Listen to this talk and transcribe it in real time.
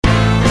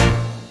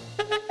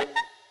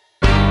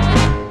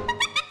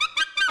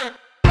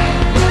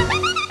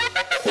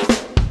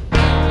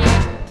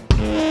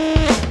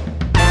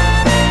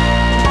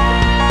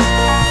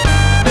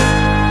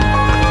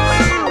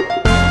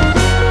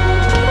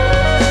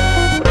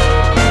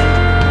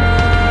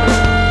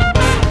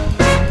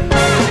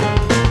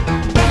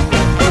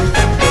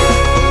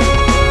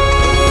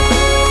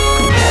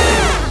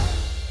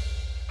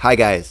Hi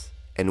guys,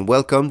 and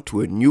welcome to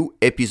a new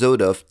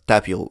episode of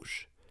Tapis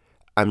Rouge.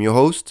 I'm your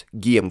host,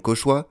 Guillaume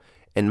Cauchois,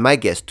 and my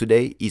guest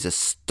today is a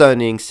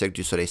stunning Cirque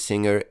du Soleil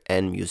singer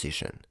and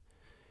musician.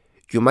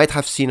 You might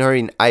have seen her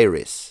in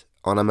Iris,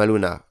 on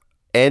AMALUNA,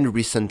 and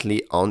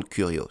recently on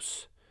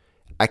KURIOS.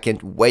 I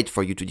can't wait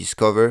for you to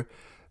discover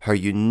her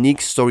unique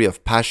story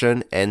of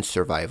passion and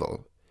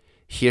survival.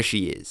 Here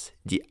she is,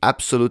 the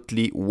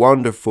absolutely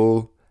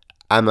wonderful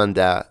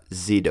Amanda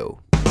ZIDOW.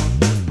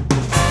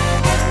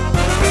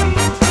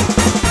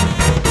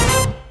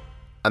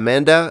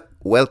 Amanda,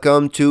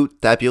 welcome to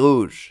Tapis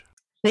Rouge.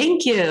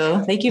 Thank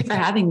you. Thank you for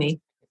having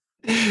me.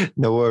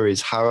 No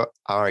worries. How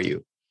are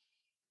you?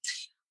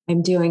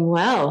 I'm doing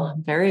well,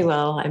 very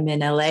well. I'm in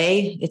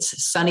LA.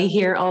 It's sunny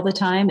here all the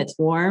time. It's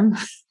warm,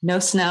 no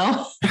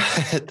snow.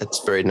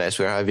 That's very nice.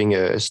 We're having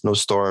a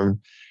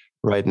snowstorm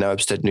right now,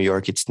 upstate New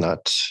York. It's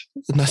not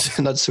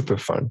super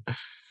fun.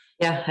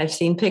 Yeah, I've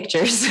seen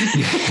pictures.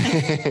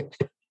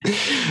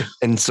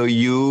 And so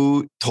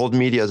you told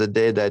me the other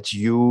day that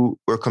you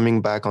were coming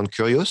back on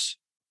KURIOS.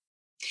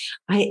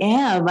 I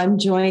am. I'm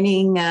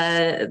joining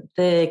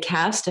the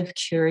cast of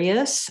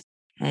KURIOS,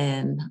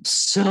 and I'm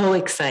so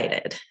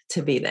excited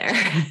to be there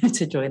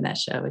to join that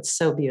show. It's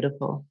so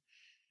beautiful.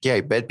 Yeah,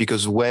 I bet.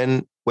 Because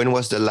when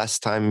was the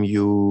last time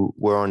you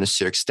were on a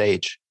Cirque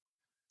stage?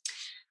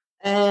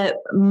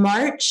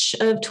 March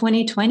of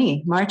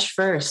 2020. March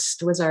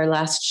 1st was our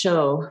last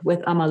show with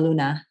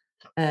AMALUNA.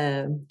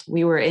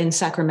 We were in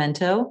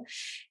Sacramento,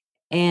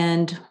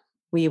 and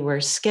we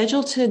were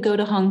scheduled to go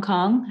to Hong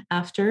Kong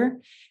after.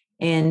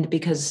 And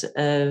because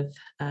of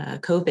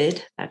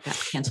COVID, that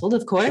got canceled,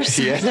 of course,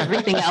 as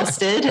everything else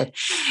did.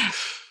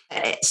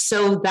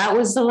 So that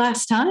was the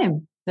last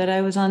time that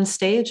I was on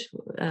stage,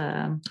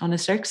 on a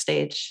Cirque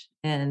stage.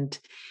 And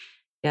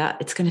yeah,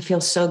 it's going to feel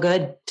so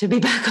good to be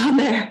back on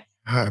there.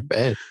 I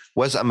bet.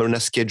 Was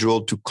AMALUNA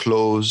scheduled to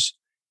close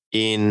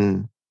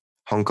in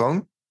Hong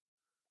Kong?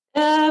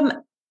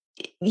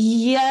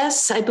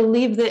 Yes, I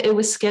believe that it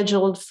was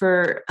scheduled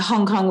for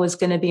Hong Kong was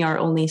going to be our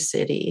only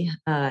city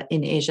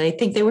in Asia. I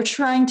think they were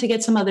trying to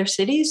get some other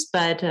cities,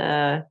 but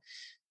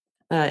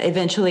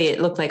eventually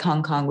it looked like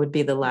Hong Kong would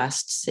be the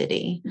last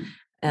city.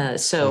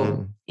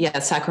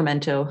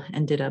 Sacramento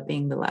ended up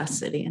being the last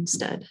city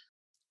instead.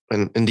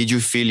 And did you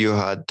feel you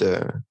had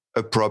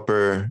a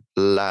proper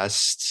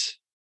last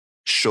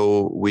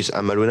show with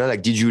AMALUNA?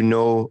 Like, did you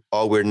know,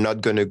 oh, we're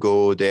not going to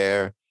go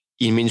there?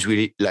 It means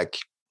really like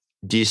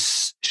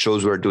these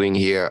shows we're doing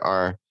here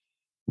are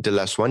the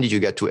last one. Did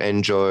you get to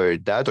enjoy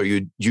that, or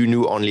you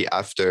knew only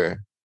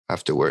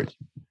afterward?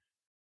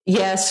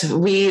 Yes,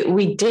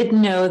 we did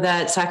know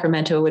that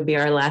Sacramento would be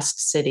our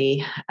last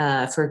city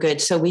for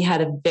good. So we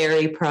had a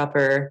very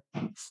proper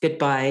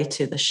goodbye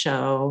to the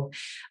show.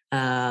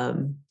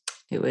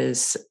 It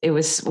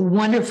was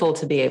wonderful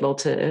to be able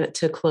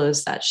to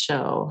close that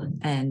show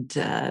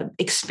and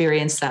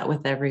experience that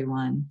with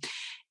everyone.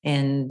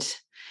 And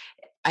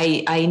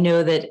I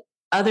know that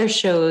other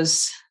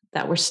shows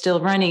that were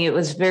still running, it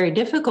was very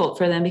difficult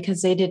for them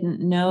because they didn't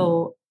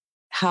know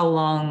how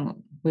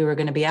long we were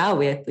going to be out.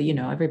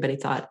 Everybody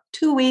thought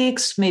 2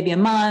 weeks, maybe a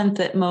month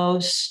at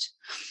most.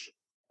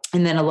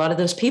 And then a lot of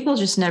those people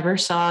just never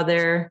saw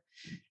their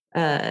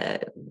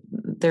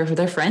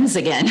friends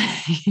again,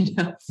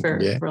 for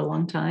a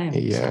long time.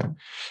 Yeah. So.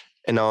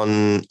 And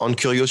on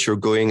KURIOS, you're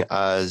going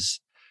as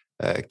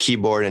a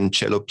keyboard and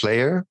cello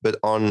player, but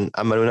on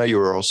AMALUNA, you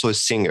were also a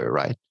singer,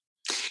 right?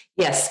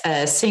 Yes,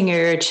 a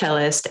singer,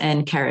 cellist,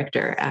 and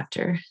character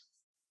actor.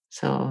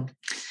 So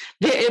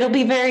it'll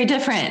be very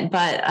different,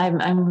 but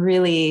I'm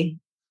really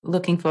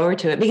looking forward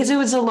to it because it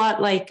was a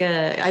lot like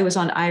I was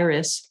on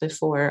Iris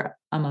before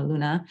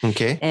AMALUNA.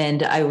 Okay.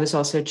 And I was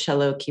also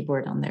cello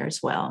keyboard on there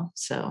as well.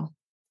 So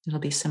it'll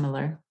be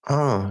similar.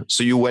 Oh,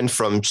 so you went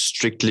from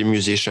strictly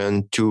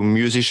musician to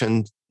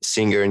musician,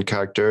 singer, and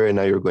character, and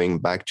now you're going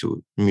back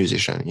to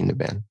musician in the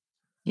band.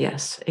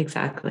 Yes,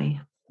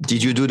 exactly.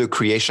 Did you do the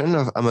creation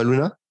of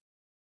AMALUNA?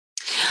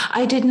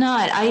 I did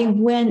not. I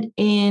went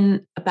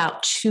in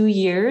about 2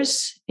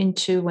 years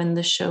into when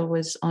the show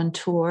was on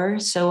tour.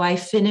 So I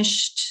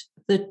finished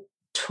the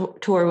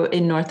tour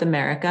in North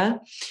America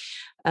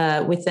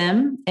with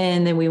them.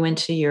 And then we went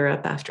to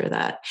Europe after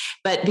that.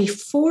 But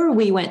before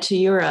we went to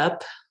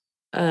Europe,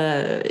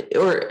 when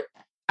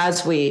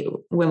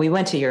we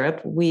went to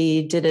Europe,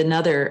 we did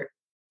another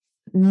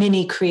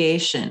mini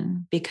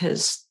creation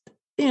because,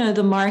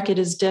 the market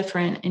is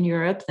different in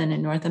Europe than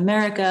in North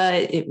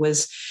America. It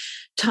was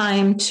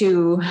time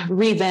to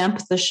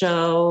revamp the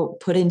show,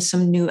 put in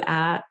some new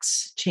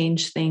acts,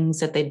 change things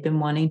that they'd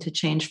been wanting to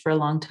change for a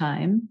long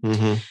time.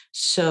 Mm-hmm.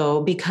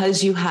 So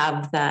because you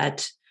have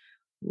that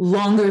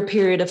longer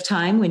period of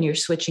time when you're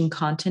switching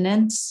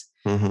continents,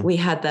 mm-hmm. we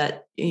had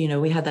that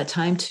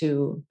time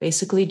to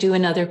basically do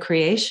another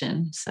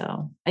creation.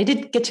 So I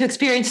did get to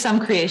experience some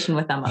creation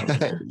with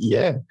AMALUNA.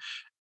 Yeah.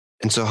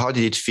 And so how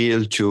did it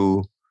feel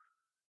to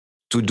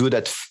do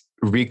that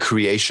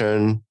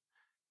recreation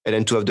and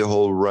then to have the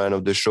whole run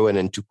of the show and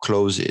then to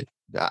close it?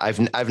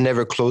 I've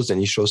never closed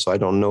any show, so I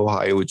don't know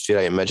how it would feel.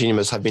 I imagine it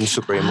must have been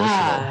super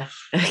emotional.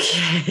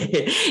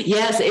 Okay.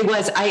 Yes, it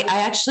was. I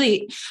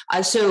actually,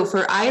 so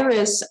for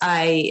Iris,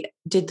 I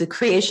did the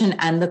creation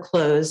and the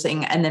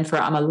closing. And then for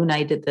AMALUNA,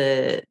 I did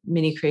the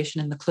mini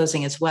creation and the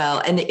closing as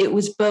well. And it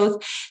was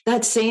both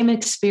that same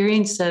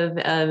experience of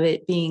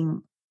it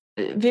being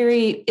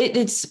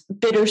it's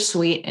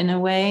bittersweet in a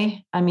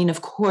way. I mean,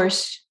 of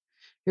course,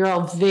 you're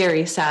all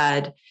very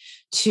sad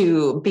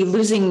to be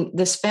losing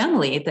this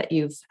family that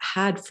you've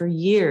had for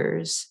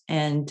years.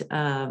 And,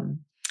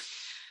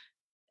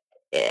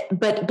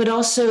 but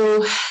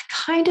also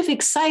kind of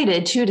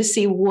excited too to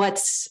see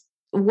what's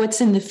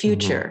in the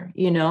future,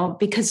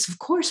 because of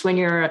course when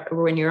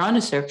you're on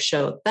a Cirque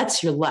show,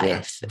 that's your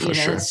life,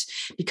 sure.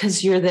 It's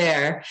because you're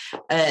there,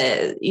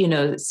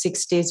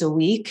 6 days a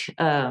week,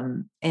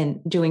 and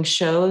doing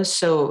shows.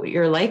 So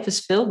your life is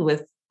filled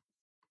with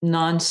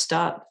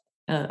nonstop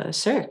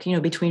Cirque,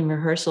 between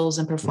rehearsals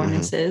and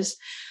performances.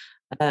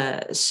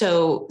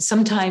 So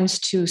sometimes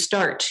to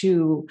start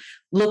to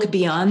look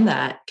beyond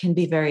that can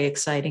be very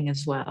exciting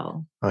as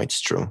well. Oh,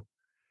 it's true.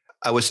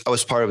 I was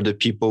part of the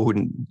people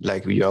who,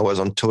 I was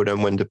on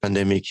Totem when the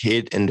pandemic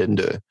hit, and then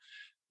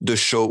the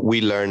show,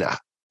 we learned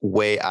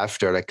way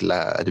after, at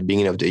the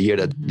beginning of the year,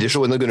 that the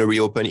show was not going to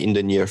reopen in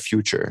the near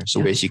future.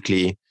 So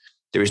basically,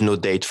 there is no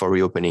date for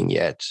reopening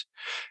yet.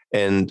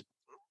 And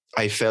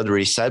I felt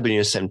really sad, but at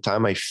the same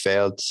time, I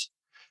felt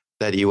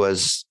that it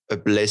was a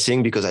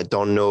blessing, because I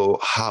don't know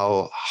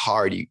how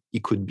hard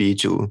it could be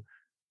to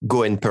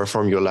go and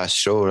perform your last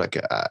show.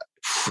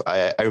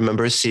 I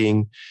remember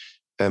seeing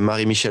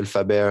Marie-Michel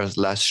Faber's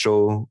last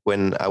show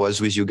when I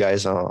was with you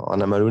guys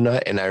on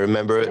AMALUNA, and I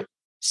remember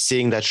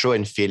seeing that show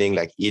and feeling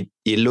like it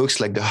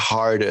looks like the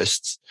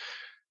hardest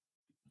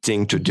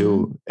thing to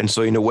do. And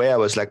so in a way, I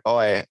was like, oh,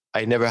 I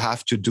never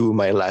have to do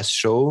my last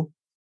show.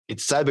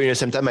 It's sad, but at the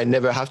same time, I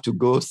never have to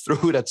go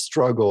through that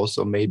struggle.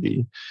 So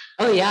maybe.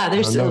 Oh yeah,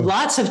 there's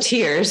lots of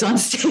tears on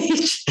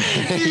stage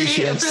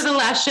Yes. for the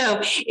last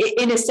show.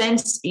 In a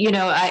sense,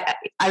 I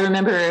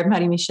remember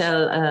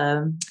Marie-Michel,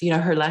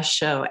 her last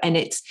show, and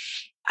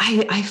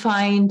I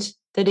find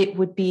that it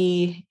would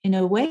be in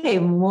a way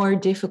more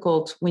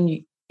difficult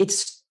when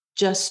it's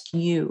just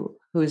you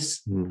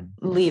who's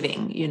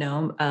leaving.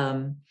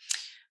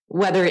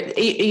 Whether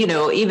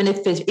even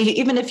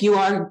if you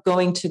are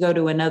going to go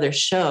to another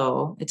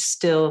show, it's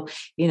still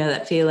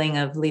that feeling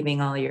of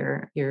leaving all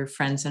your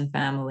friends and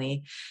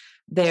family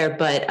there.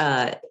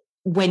 But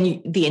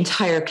when the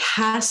entire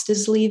cast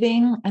is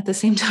leaving at the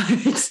same time,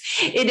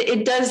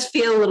 it does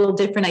feel a little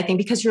different, I think,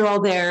 because you're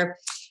all there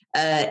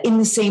in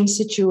the same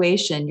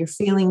situation. You're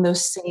feeling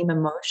those same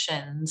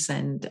emotions,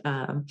 and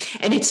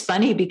it's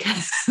funny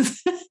because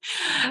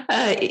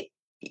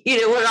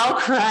we're all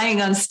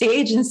crying on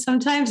stage, and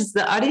sometimes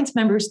the audience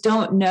members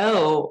don't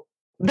know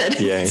that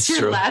it's your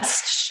true.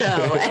 Last show,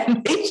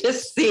 and they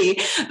just see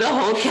the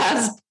whole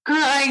cast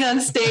crying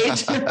on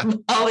stage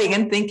and bawling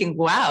and thinking,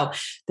 wow,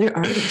 they're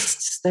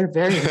artists. They're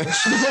very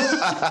emotional.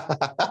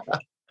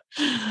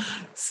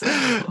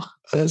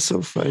 That's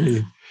so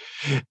funny.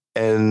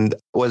 And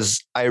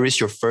was Iris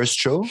your first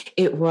show?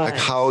 It was.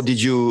 How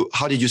did you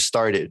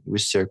start it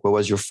with Cirque? What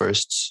was your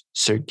first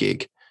Cirque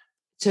gig?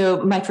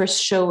 So my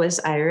first show was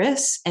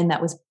Iris, and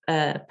that was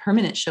a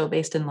permanent show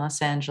based in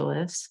Los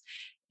Angeles.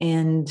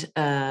 And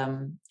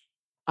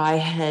I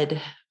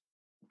had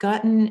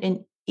gotten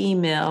an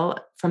email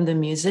from the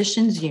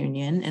Musicians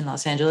Union in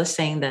Los Angeles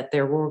saying that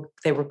they were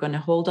going to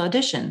hold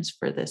auditions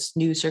for this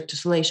new Cirque du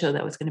Soleil show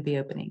that was going to be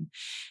opening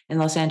in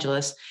Los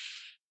Angeles.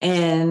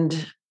 And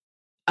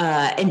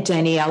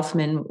Danny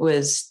Elfman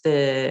was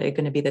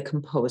going to be the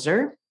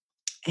composer.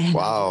 And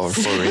wow,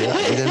 for real?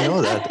 I didn't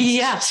know that.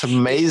 Yeah. It's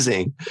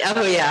amazing.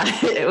 Oh, yeah.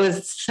 It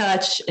was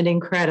such an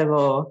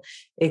incredible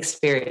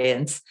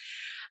experience.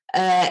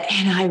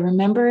 And I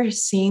remember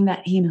seeing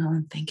that email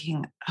and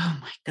thinking, oh,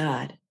 my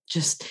God,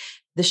 just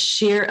the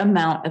sheer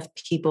amount of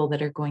people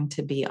that are going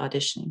to be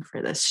auditioning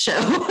for this show.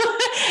 And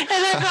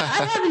I thought,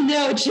 I have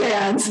no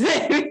chance,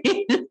 but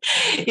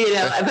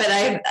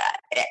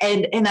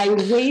I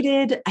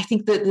waited. I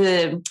think that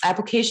the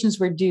applications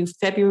were due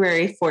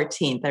February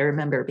 14th. I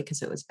remember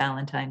because it was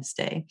Valentine's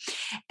Day.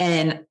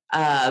 And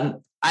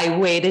I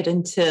waited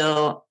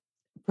until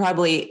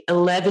probably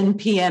 11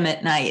 p.m.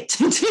 at night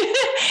to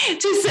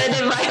send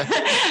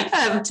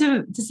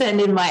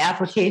in my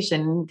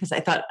application, because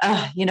I thought,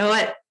 you know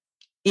what?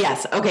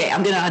 Yes. Okay.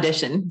 I'm going to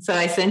audition. So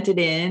I sent it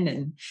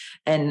in,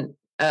 and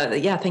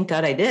thank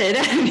God I did.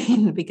 I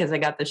mean, because I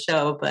got the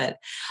show, but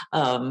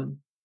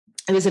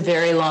it was a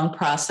very long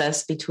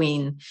process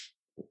between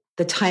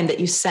the time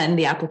that you send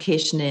the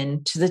application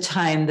in to the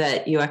time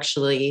that you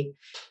actually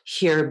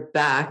hear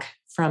back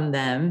from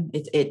them.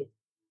 It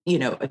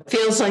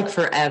feels like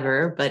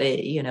forever, but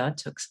it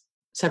took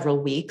several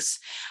weeks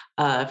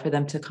for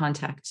them to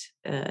contact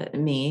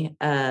me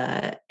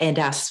and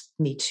ask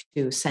me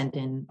to send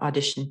in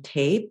audition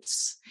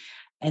tapes.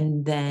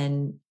 And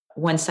then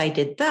once I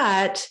did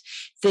that,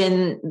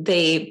 then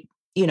they,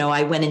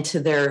 I went into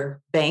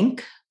their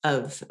bank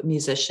of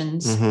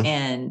musicians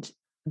and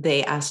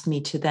they asked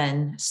me to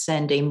then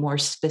send a more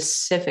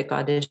specific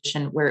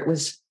audition where it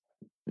was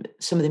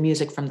some of the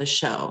music from the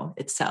show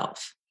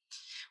itself,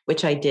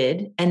 which I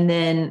did. And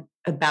then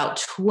about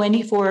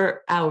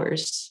 24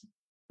 hours,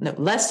 no,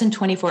 less than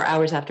 24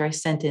 hours after I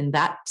sent in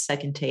that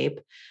second tape,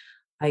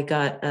 I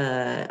got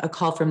a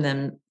call from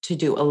them to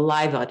do a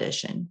live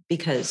audition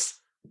because,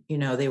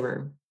 they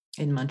were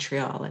in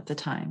Montreal at the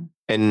time.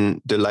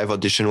 And the live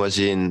audition was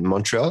in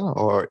Montreal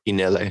or in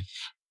LA?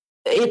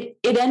 It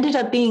ended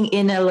up being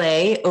in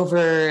LA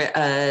over,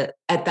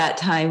 at that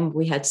time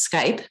we had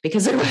Skype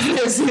because there was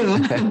no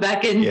Zoom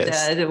back in,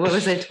 what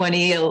was it,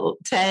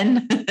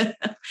 2010?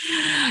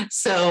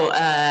 So,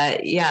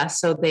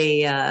 so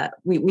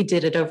we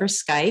did it over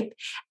Skype,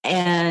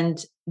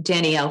 and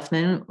Danny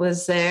Elfman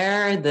was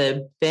there.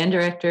 The band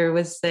director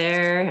was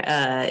there.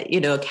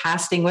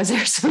 Casting was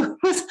there. So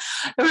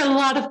there were a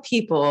lot of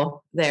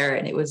people there,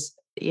 and it was,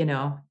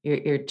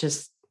 you're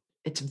just,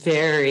 it's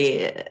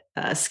very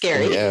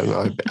scary. Yeah,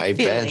 no, I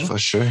bet for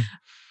sure.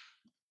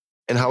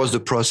 And how was the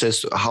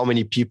process? How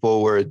many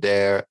people were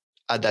there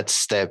at that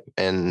step?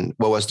 And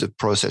what was the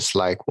process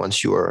like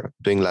once you were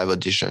doing live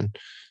audition?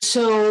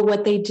 So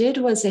what they did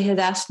was they had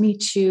asked me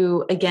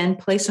to, again,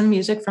 play some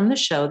music from the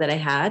show that I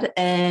had.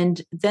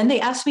 And then they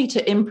asked me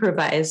to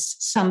improvise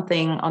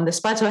something on the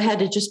spot. So I had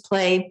to just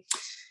play,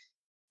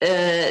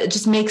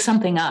 just make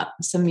something up,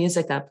 some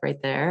music up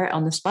right there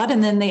on the spot.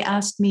 And then they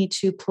asked me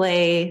to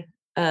play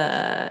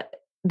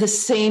the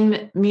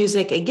same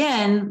music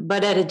again,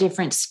 but at a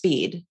different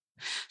speed.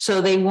 So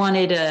they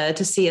wanted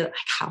to see like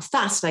how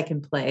fast I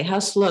can play, how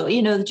slow,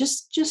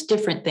 just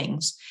different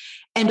things.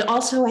 And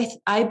also,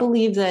 I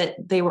believe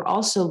that they were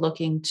also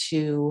looking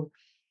to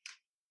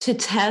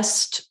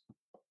test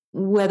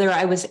whether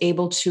I was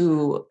able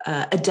to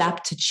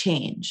adapt to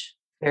change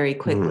very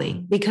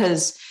quickly,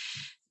 because,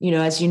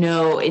 as you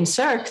know, in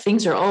Cirque,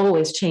 things are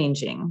always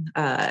changing.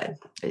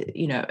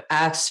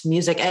 Acts,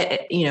 music,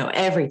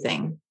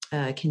 everything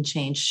can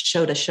change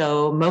show to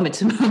show, moment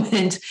to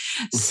moment.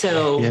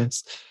 So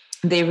yes.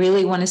 They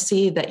really want to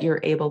see that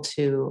you're able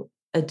to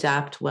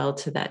adapt well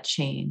to that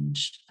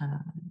change,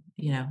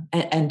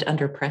 and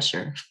under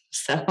pressure.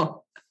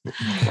 So.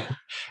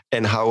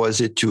 And how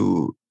was it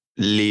to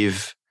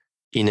live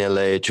in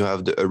LA, to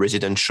have a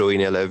resident show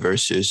in LA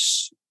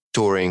versus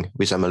touring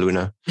with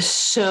AMALUNA?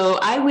 So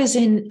I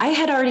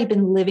had already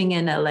been living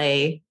in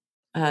LA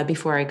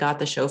before I got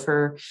the show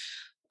for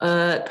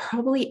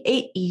probably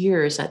 8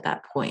 years at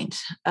that point.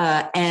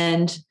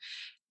 And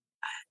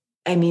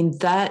I mean,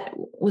 that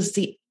was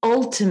the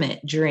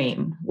ultimate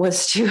dream,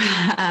 was to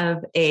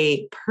have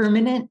a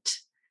permanent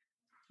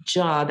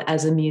job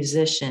as a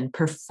musician,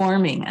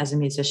 performing as a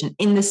musician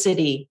in the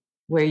city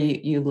where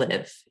you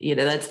live.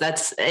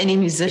 That's any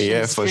musician's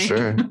yeah, for dream.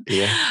 Sure.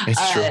 Yeah,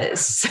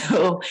 it's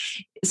true.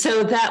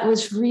 So that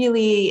was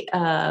really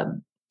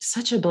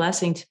such a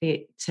blessing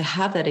to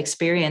have that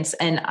experience.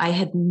 And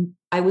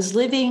I was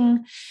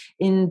living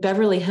in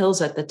Beverly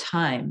Hills at the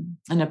time,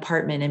 an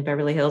apartment in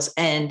Beverly Hills,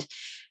 and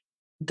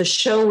the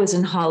show was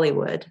in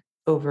Hollywood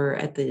over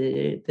at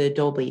the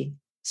Dolby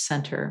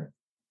Center.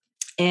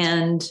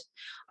 And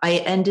I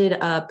ended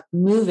up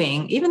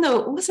moving, even though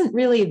it wasn't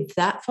really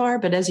that far,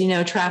 but as you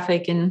know,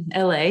 traffic in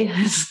LA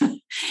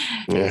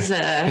is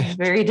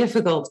very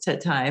difficult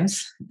at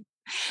times.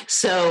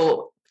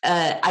 So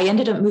I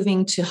ended up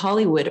moving to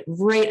Hollywood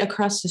right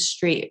across the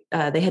street.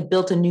 They had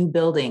built a new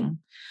building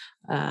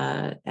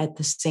at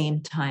the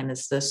same time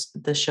as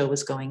the show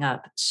was going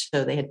up.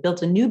 So they had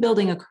built a new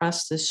building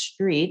across the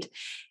street,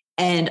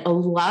 and a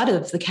lot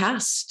of the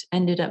cast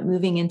ended up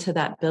moving into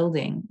that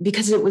building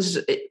because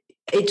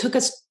it took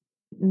us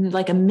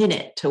like a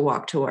minute to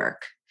walk to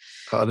work.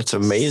 Oh, that's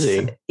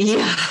amazing. So,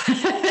 yeah.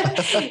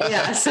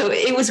 Yeah. So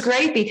it was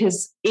great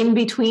because in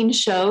between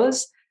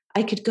shows,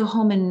 I could go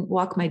home and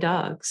walk my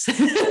dogs.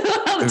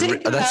 That's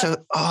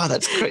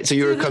great. So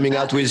you were coming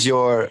out with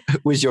your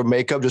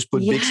makeup, just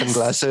put big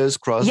sunglasses,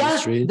 cross the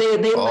street. They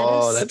let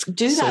us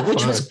do that,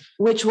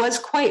 which was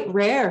quite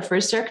rare for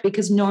Cirque,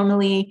 because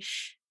normally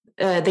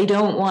they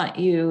don't want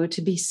you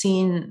to be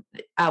seen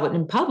out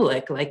in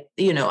public, like,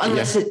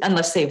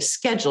 unless they've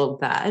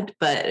scheduled that,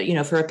 but,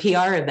 for a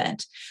PR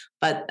event.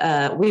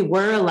 But we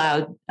were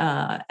allowed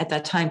at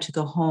that time to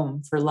go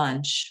home for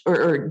lunch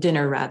or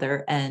dinner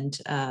rather, and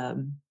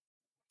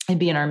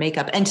be in our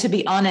makeup. And to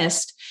be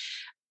honest,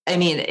 I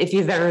mean, if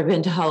you've ever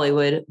been to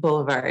Hollywood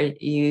Boulevard,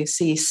 you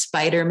see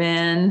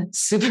Spider-Man,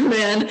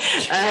 Superman,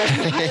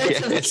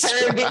 Pirates of the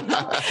Caribbean.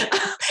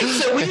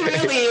 So we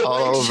really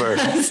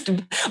just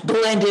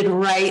blended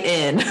right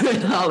in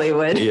with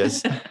Hollywood.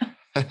 Yes.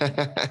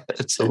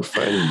 That's so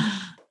funny.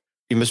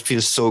 You must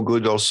feel so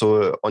good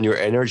also on your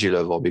energy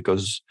level,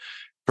 because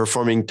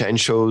performing 10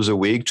 shows a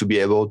week, to be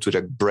able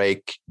to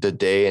break the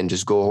day and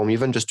just go home,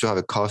 even just to have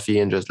a coffee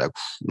and just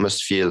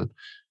must feel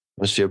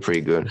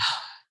pretty good.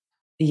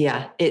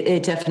 Yeah,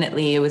 it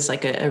definitely, it was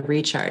like a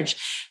recharge.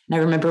 And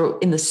I remember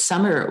in the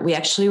summer, we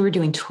actually were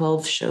doing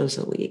 12 shows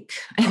a week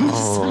in the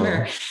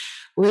summer,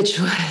 which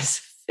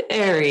was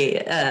very,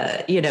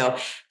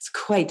 it's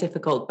quite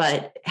difficult,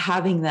 but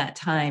having that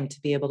time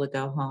to be able to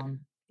go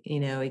home,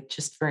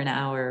 just for an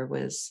hour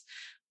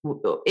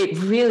it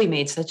really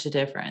made such a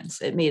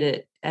difference. It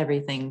made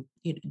everything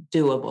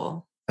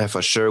doable. And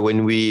for sure,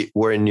 when we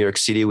were in New York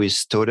City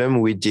with Totem,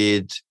 we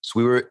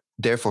were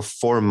there for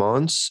 4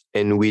 months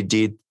and we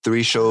did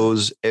 3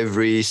 shows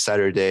every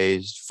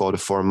Saturdays for the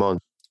 4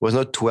 months. It was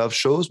not 12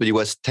 shows, but it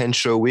was 10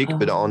 show a week,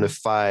 but on a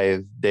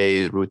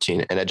 5-day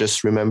routine. And I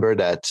just remember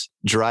that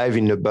drive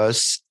in the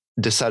bus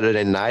the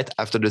Saturday night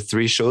after the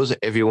 3 shows,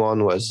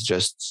 everyone was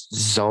just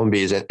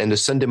zombies. And the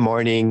Sunday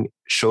morning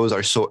shows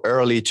are so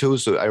early too.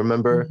 So I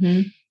remember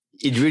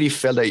it really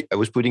felt like I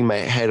was putting my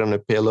head on a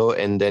pillow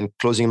and then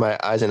closing my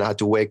eyes, and I had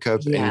to wake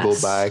up and go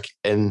back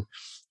and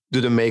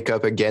do the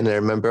makeup again. And I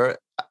remember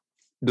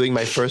doing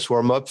my first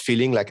warm up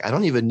feeling like I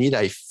don't even need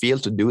I feel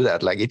to do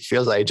that. Like it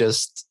feels like I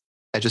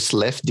just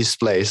left this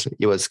place.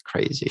 It was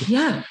crazy.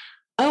 Yeah.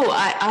 Oh,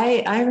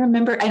 I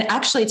remember. And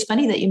actually, it's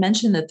funny that you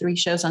mentioned the 3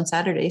 shows on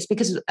Saturdays,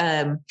 because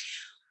I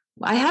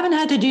haven't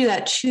had to do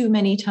that too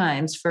many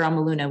times for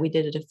AMALUNA. We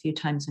did it a few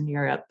times in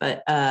Europe,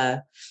 but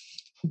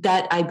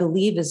that I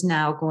believe is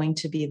now going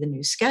to be the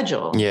new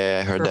schedule. Yeah,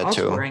 I heard that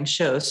too. Touring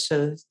shows.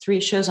 So 3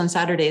 shows on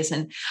Saturdays.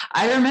 And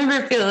I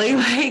remember feeling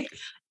like,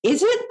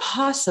 is it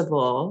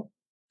possible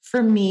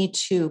for me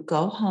to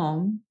go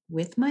home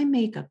with my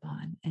makeup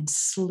on and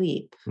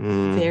sleep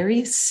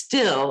very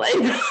still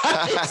and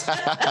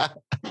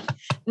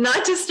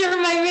not disturb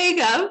my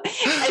makeup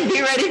and be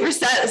ready for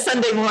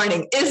Sunday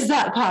morning? Is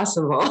that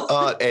possible?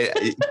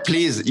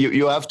 Please,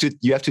 you have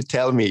to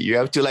tell me. You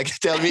have to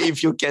tell me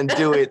if you can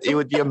do it. It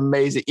would be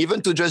amazing.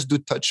 Even to just do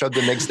touch up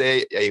the next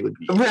day, it would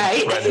be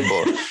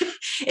incredible.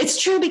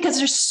 It's true, because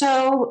there's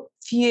so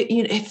few,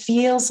 it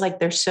feels like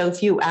there's so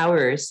few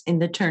hours in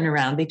the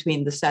turnaround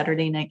between the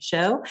Saturday night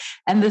show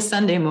and the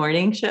Sunday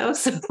morning show.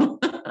 So.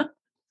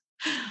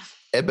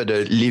 But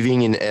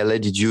living in LA,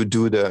 did you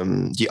do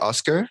the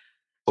Oscar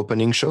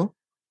opening show?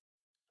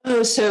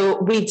 Oh,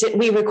 so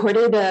we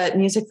recorded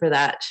music for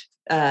that.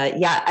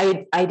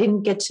 I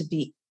didn't get to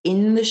be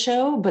in the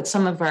show, but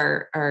some of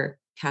our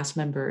cast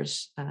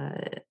members,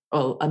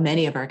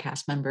 many of our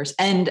cast members,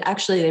 and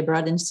actually they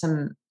brought in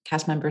some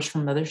cast members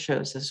from other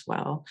shows as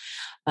well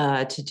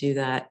to do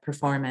that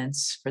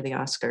performance for the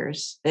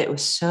Oscars. It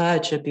was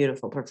such a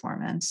beautiful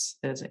performance.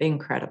 It was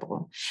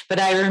incredible. But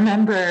I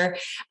remember,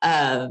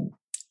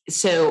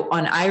 so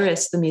on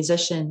Iris, the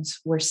musicians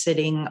were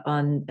sitting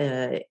on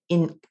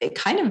in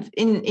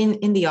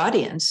the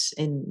audience,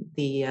 in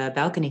the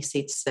balcony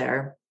seats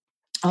there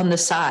on the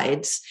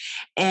sides,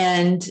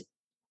 and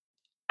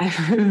I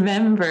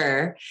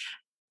remember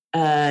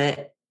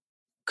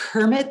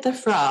Kermit the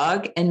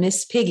Frog and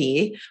Miss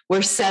Piggy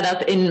were set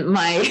up in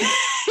my,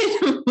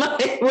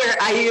 where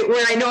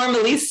I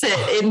normally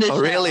sit in the show.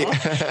 Really?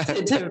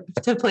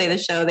 to play the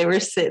show.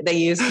 They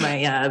used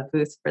my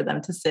booth for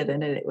them to sit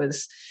in, and it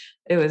was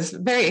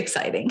very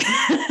exciting.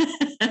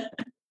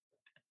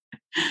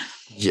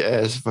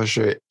 Yes, for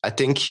sure. I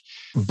think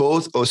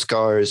both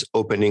Oscars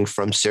opening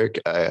from Cirque,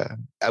 I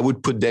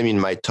would put them in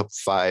my top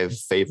 5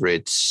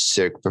 favorite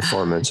Cirque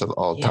performance of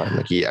all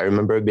time. I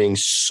remember being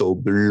so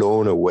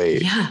blown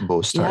away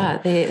both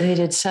times. Yeah, they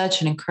did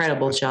such an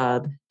incredible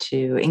job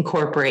to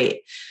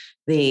incorporate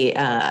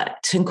that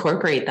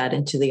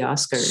into the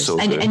Oscars, so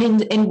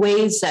and in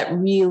ways that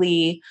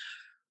really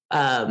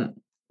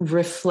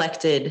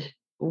reflected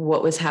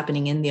what was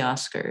happening in the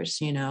Oscars.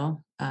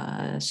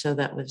 So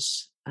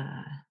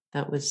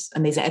that was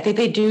amazing. I think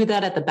they do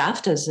that at the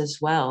BAFTAs as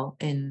well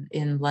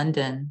in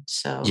London.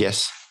 So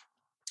yes,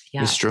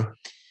 it's true.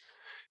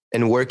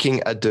 And working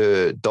at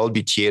the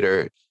Dolby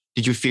Theatre,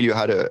 did you feel you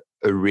had a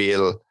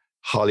real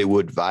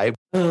Hollywood vibe?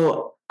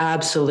 Oh,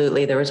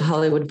 absolutely. There was a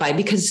Hollywood vibe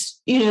because,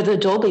 the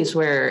Dolbys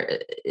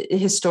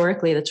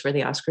historically, that's where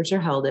the Oscars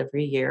are held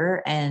every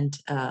year. And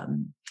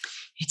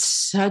it's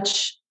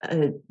such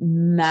a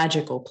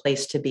magical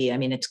place to be. I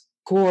mean, it's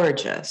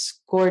gorgeous,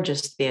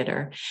 gorgeous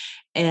theater.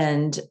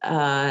 And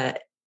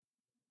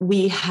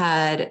we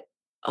had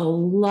a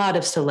lot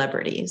of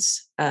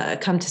celebrities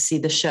come to see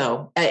the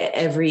show.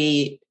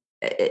 Every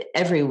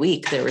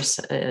week there was,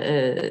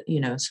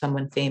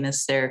 someone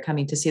famous there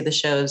coming to see the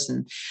shows.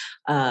 And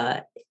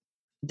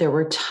there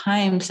were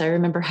times I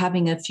remember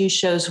having a few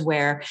shows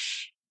where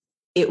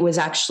it was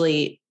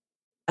actually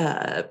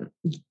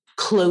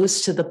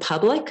closed to the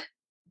public,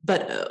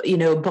 but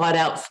bought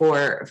out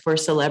for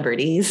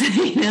celebrities,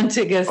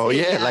 to go see. Oh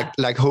yeah,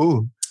 like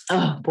who?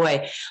 Oh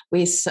boy,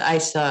 I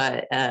saw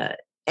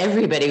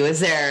everybody was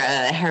there.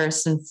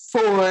 Harrison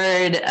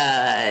Ford,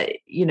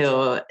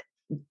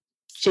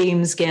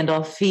 James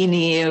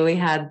Gandolfini. We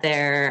had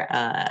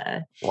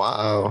there.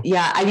 Wow.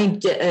 Yeah, I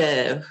mean,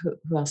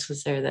 who else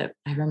was there that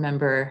I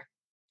remember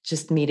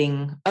just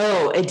meeting?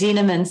 Oh,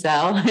 Idina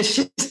Menzel.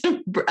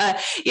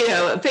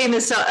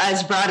 Famous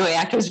as Broadway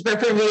actors, but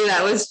for me,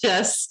 that was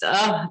just,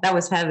 that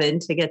was heaven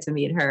to get to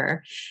meet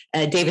her.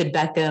 David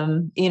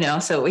Beckham,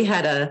 so we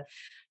had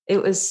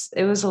it was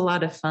a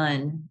lot of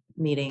fun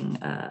meeting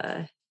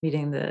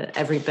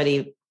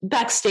everybody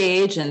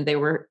backstage, and they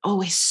were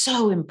always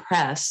so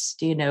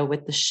impressed,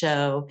 with the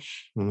show.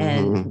 Mm-hmm.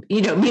 And,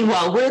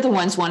 meanwhile, we're the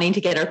ones wanting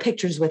to get our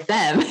pictures with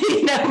them,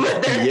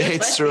 Yeah,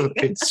 it's true.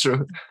 It's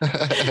true.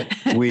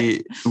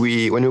 we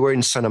when we were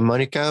in Santa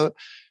Monica,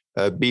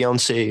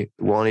 Beyonce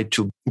wanted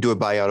to do a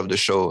buyout of the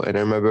show, and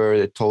I remember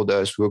they told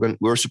us we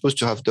were supposed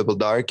to have Double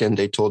Dark, and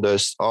they told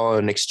us, "Oh,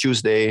 next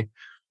Tuesday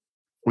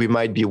we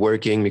might be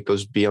working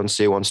because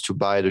Beyonce wants to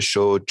buy the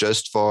show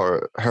just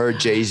for her,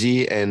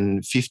 Jay-Z,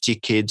 and 50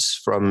 kids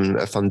from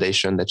a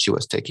foundation that she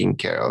was taking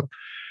care of."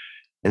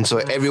 And so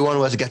everyone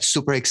got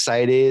super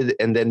excited,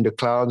 and then the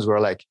clowns were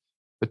like,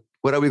 "But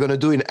what are we gonna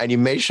do in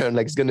animation?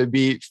 Like it's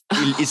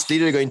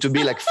literally going to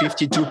be like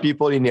 52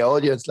 people in the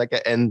audience,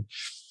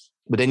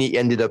 but then he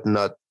ended up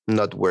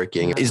not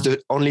working. Yeah. It's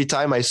the only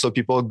time I saw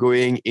people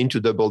going into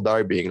Double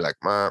Dark being like,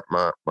 "Ma,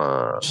 ma,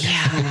 ma."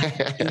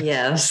 Yeah.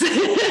 Yes.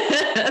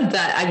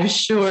 That I'm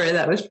sure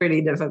that was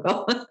pretty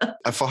difficult.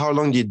 For how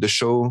long did the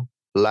show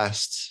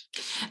last?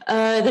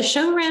 The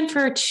show ran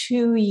for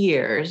 2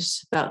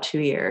 years, about 2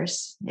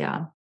 years.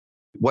 Yeah.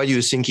 Why do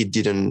you think it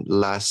didn't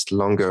last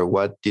longer?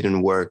 What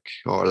didn't work?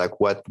 Or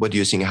what do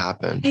you think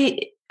happened?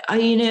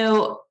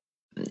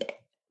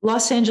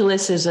 Los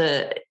Angeles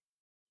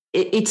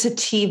it's a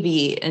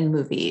TV and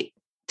movie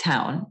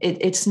town.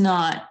 It's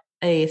not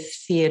a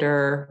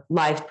theater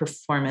live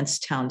performance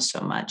town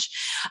so much.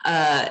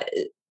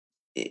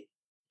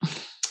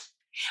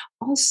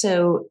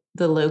 Also,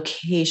 the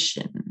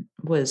location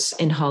was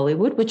in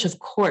Hollywood, which of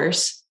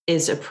course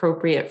is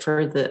appropriate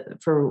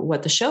for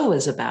what the show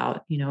was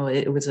about.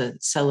 It was a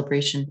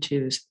celebration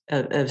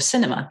of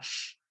cinema.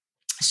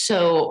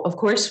 So of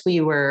course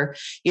we were,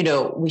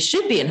 we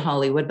should be in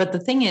Hollywood. But the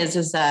thing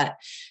is that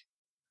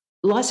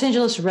Los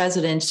Angeles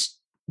residents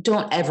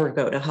don't ever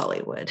go to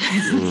Hollywood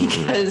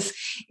because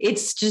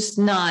it's just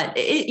not,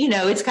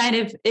 it's kind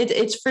of,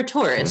 it's for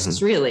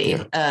tourists, really,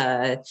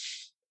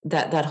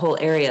 that whole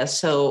area.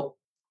 So,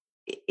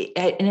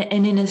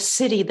 and in a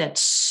city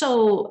that's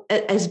so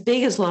as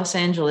big as Los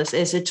Angeles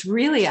is, it's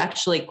really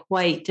actually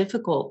quite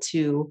difficult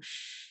to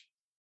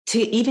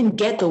even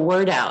get the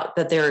word out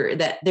that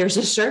there's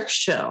a Cirque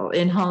show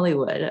in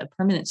Hollywood, a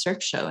permanent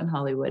Cirque show in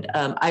Hollywood.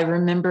 I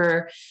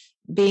remember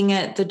being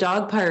at the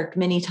dog park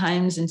many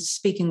times and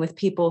speaking with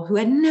people who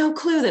had no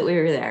clue that we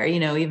were there,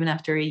 even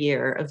after a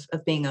year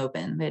of being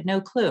open. They had no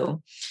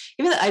clue.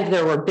 Even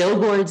there were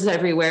billboards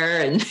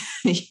everywhere and,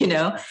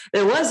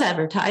 there was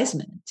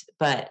advertisement,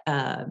 but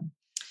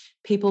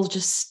people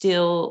just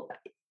still,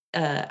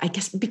 I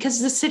guess,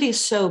 because the city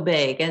is so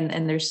big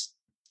and there's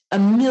a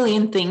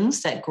million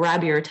things that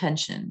grab your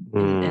attention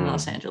in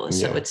Los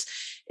Angeles. Yeah. So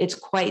it's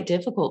quite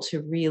difficult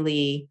to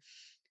really,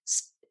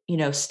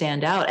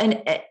 stand out.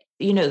 And,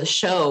 the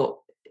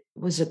show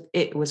was a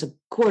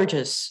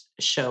gorgeous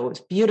show. It was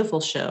a beautiful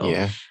show.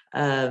 Yeah.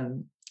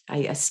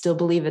 I still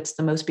believe it's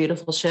the most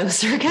beautiful show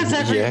Cirque has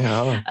ever.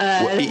 Yeah.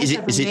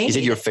 Is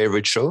it your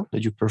favorite show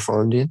that you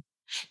performed in?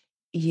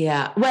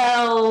 Yeah.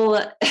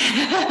 Well,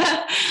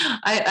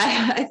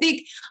 I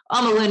think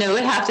AMALUNA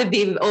would have to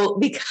be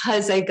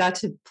because I got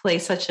to play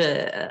such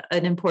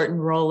an important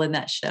role in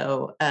that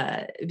show.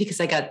 Because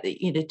I got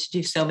to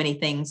do so many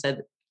things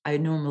that I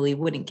normally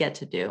wouldn't get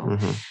to do.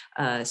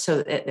 Mm-hmm. So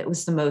it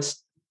was the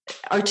most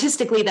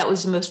artistically, that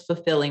was the most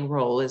fulfilling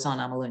role is on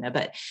AMALUNA.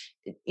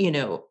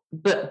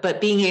 But,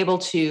 but being able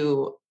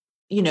to,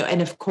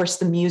 and of course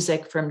the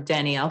music from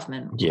Danny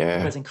Elfman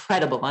was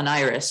incredible on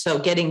Iris. So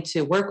getting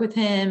to work with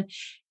him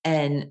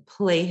and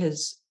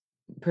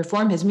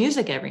perform his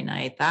music every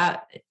night,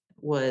 that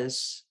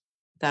was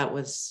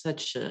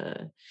such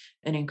an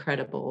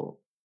incredible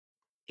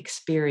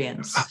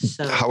experience.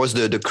 So how was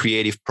the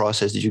creative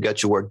process? Did you get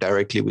to work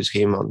directly with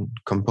him on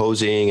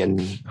composing, and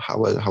how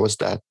was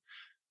that?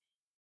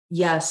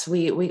 Yes,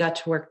 we got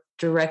to work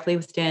directly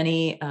with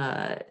Danny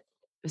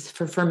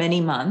for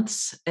many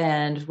months,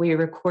 and we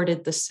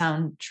recorded the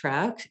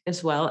soundtrack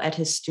as well at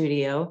his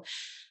studio.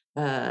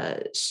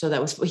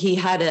 So he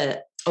had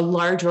a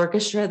large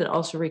orchestra that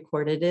also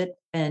recorded it,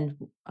 and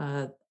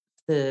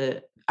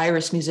the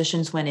Iris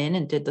musicians went in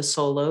and did the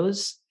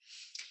solos.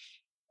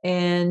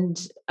 And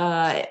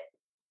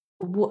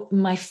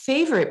my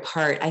favorite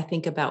part, I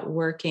think, about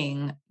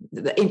working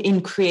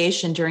in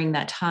creation during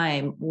that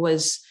time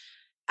was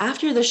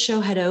after the show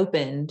had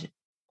opened,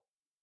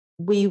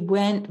 we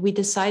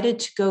decided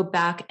to go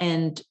back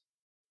and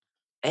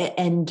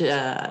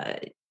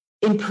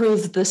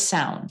improve the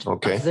sound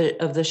of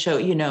the show,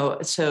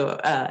 so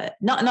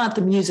not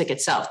the music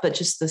itself, but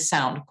just the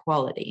sound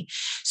quality.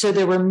 So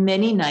there were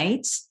many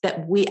nights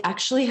that we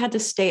actually had to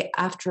stay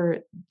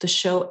after the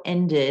show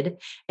ended,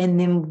 and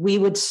then we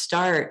would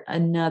start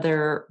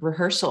another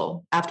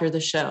rehearsal after the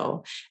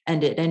show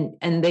ended,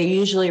 and they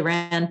usually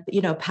ran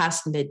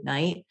past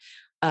midnight,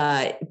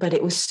 but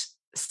it was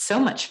so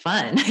much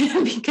fun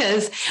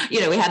because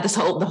we had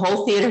the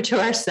whole theater to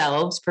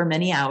ourselves for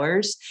many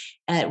hours.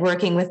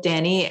 Working with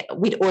Danny,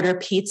 we'd order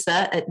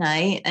pizza at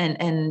night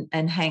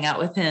and hang out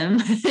with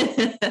him.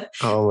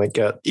 Oh my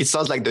God. It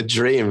sounds like the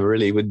dream.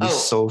 Really, it would be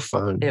so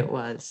fun. It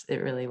was.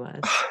 It really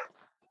was.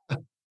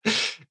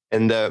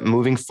 And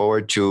moving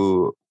forward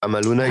to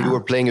AMALUNA, you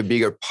were playing a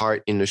bigger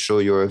part in the show.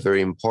 You were a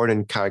very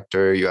important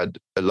character. You had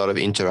a lot of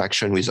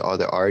interaction with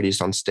other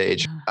artists on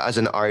stage. As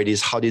an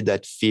artist, how did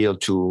that feel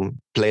to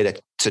play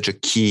that such a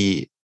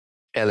key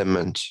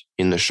element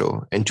in the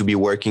show and to be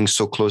working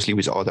so closely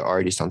with other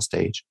artists on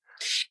stage?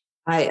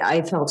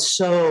 I felt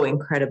so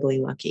incredibly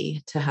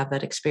lucky to have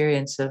that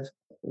experience of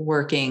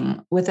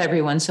working with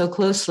everyone so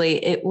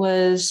closely. It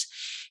was,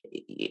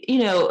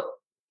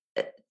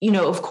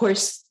 of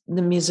course,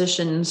 the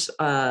musicians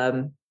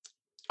are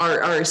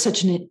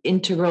such an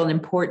integral and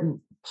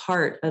important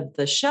part of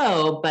the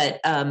show, but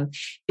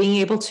being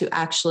able to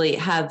actually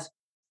have,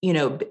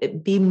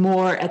 be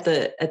more at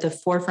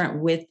the forefront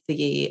with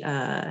the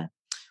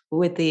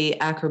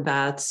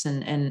acrobats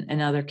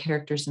and other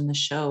characters in the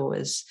show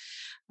was.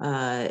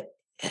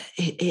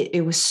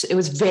 It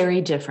was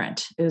very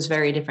different. It was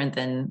very different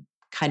than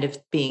kind of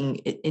being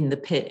in the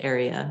pit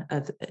area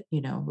of,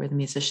 where the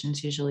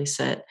musicians usually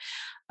sit.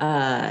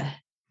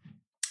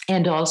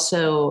 And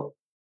also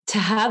to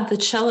have the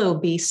cello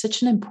be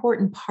such an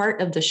important part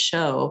of the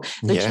show.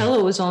 The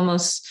cello was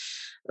almost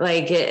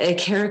like a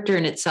character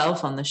in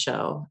itself on the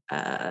show.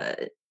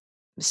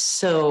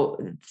 So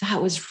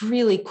that was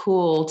really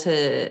cool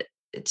to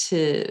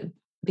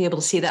be able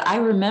to see that. I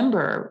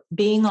remember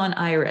being on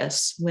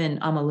Iris when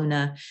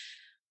AMALUNA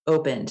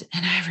opened,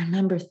 and I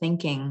remember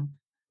thinking,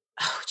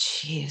 oh,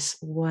 geez,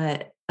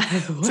 what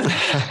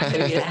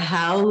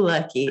how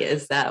lucky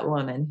is that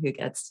woman who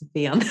gets to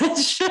be on that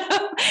show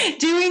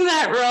doing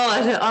that role?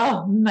 I thought,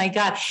 oh my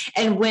God.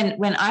 And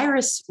when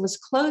Iris was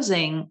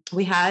closing,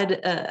 we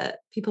had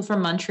people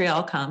from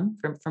Montreal come,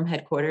 from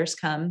headquarters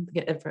come,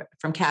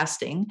 from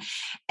casting,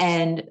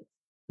 and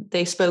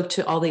they spoke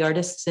to all the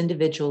artists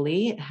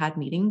individually, had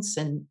meetings,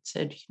 and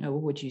said,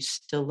 would you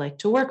still like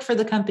to work for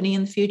the company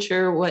in the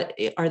future? What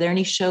are there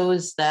any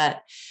shows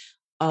that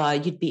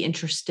you'd be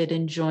interested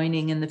in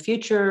joining in the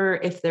future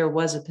if there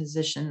was a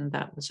position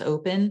that was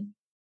open?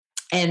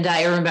 And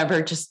I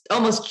remember just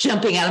almost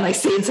jumping out of my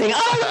seat and saying,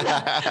 "Oh my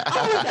God."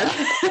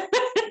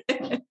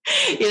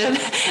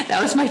 That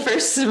was my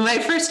first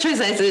choice.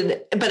 I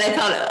said, but I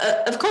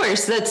thought, of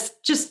course, that's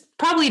just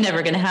probably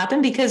never going to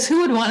happen, because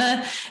who would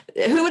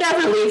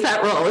ever leave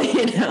that role,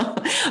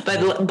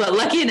 But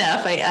lucky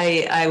enough,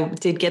 I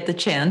did get the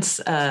chance,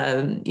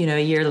 a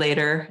year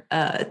later,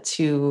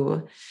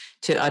 to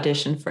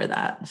audition for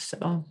that.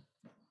 So,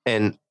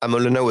 and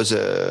AMALUNA was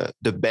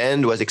the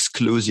band was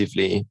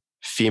exclusively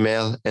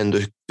female,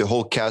 and the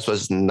whole cast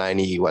was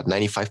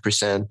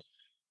 95%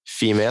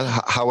 female.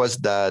 How was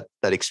that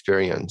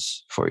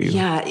experience for you?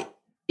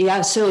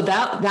 Yeah. So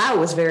that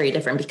was very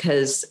different,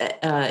 because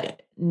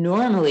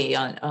normally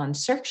on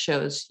Cirque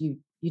shows, you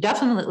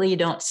definitely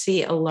don't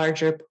see a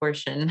larger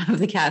portion of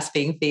the cast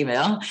being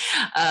female.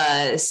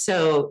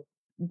 So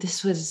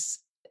this was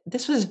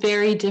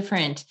very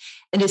different,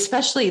 and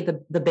especially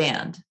the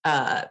band,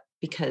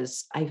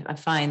 because I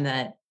find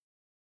that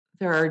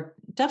there are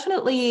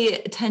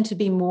definitely tend to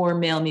be more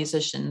male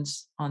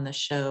musicians on the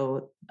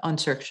show, on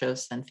Cirque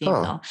shows, than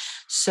female.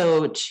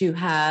 So to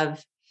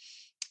have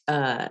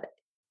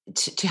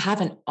to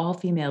have an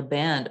all-female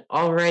band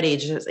already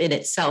just in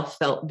itself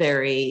felt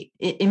very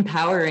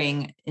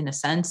empowering in a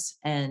sense,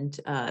 and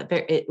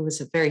it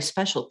was a very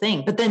special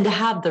thing. But then to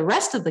have the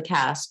rest of the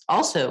cast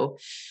also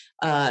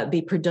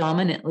be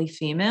predominantly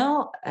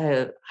female,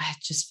 I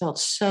just felt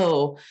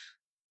so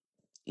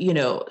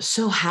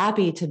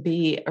happy to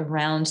be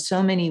around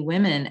so many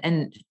women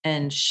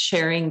and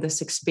sharing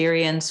this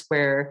experience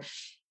where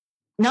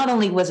not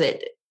only was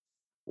it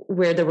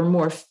where there were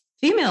more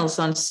females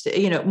on,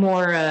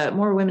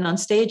 more women on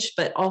stage,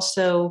 but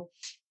also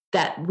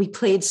that we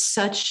played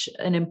such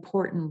an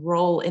important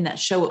role in that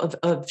show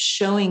of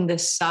showing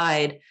this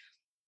side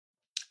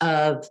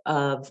of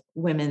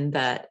women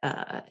that,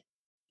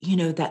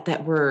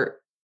 that were,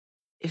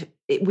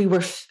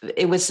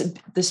 it was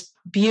this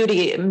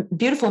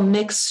beautiful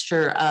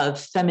mixture of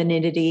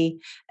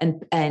femininity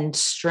and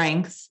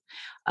strength,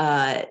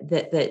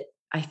 that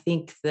I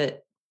think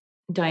that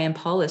Diane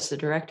Paulus, the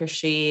director,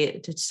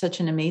 she did such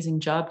an amazing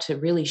job to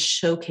really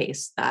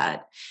showcase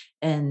that,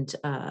 and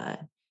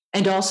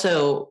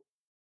also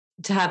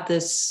to have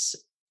this,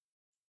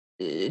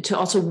 to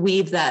also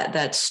weave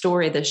that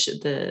story,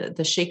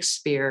 the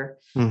Shakespeare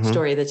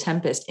story, The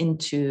Tempest,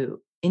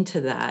 into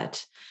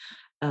that.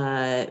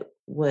 It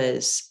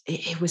was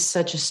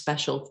such a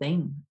special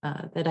thing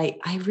that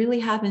I really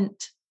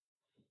haven't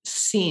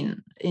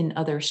seen in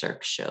other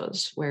Cirque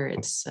shows, where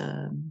it's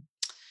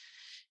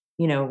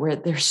where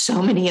there's so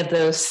many of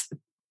those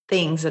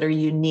things that are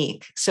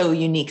so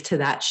unique to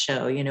that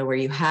show, where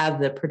you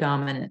have the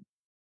predominantly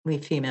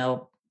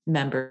female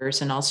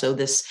members and also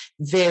this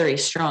very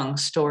strong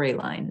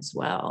storyline as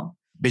well.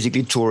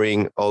 Basically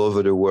touring all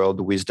over the world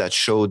with that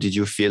show, did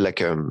you feel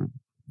like a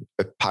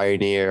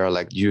pioneer, or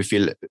like, do you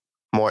feel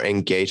more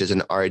engaged as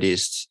an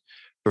artist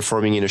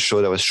performing in a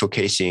show that was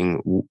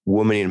showcasing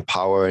women in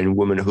power and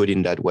womanhood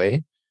in that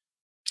way?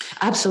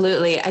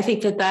 Absolutely. I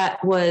think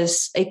that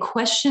was a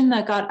question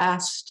that got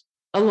asked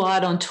a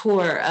lot on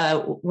tour.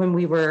 When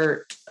we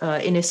were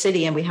in a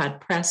city and we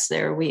had press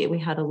there, we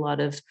had a lot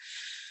of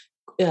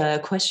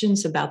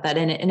questions about that,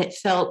 and it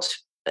felt,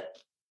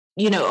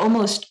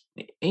 almost,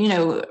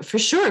 for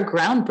sure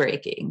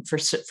groundbreaking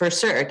for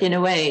Cirque in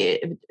a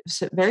way.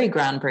 It's very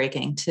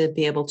groundbreaking to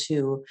be able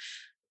to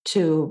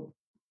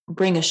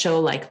bring a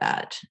show like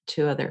that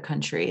to other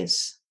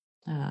countries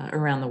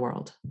around the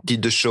world.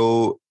 Did the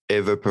show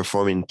ever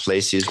perform in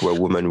places where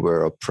women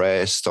were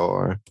oppressed,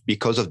 or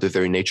because of the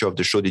very nature of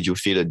the show, did you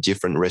feel a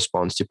different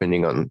response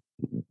depending on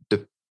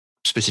the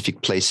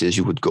specific places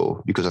you would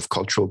go because of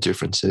cultural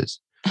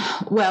differences?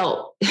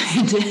 Well,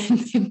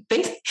 I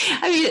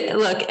mean,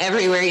 look,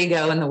 everywhere you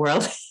go in the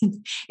world,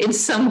 in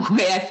some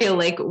way, I feel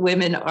like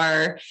women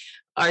are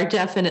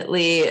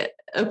definitely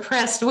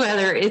oppressed,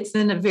 whether it's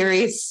in a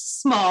very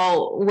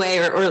small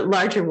way or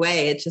larger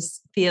way. It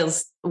just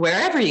feels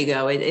wherever you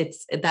go,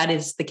 that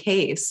is the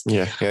case.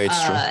 Yeah,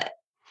 it's true.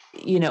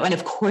 And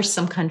of course,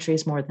 some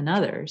countries more than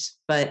others,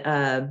 but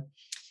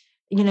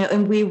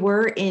and we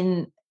were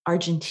in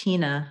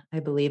Argentina, I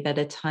believe, at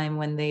a time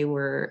when there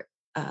were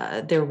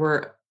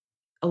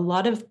a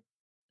lot of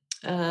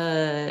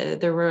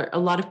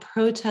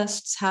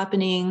protests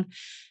happening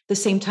the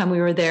same time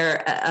we were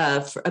there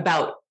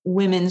about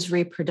women's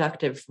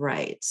reproductive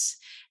rights.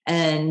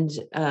 And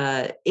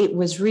it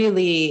was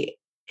really,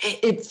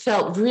 it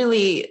felt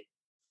really,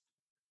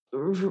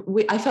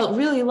 I felt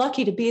really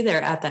lucky to be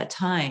there at that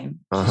time,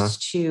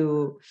 just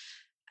to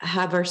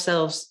have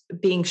ourselves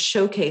being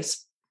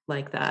showcased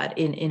like that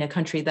in a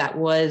country that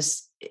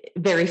was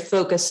very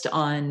focused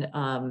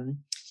on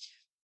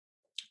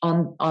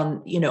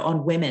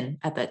women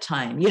at that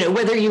time.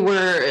 Whether you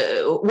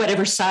were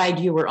whatever side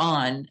you were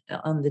on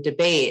the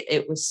debate,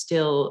 it was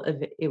still,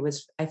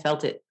 I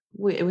felt it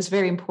was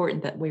very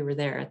important that we were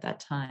there at that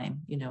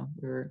time.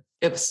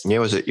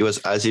 It was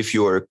as if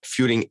you were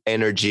fueling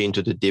energy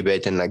into the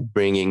debate and like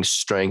bringing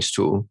strength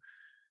to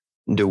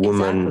the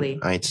woman.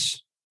 Exactly.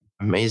 It's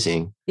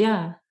amazing.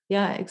 Yeah,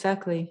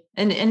 exactly.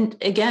 And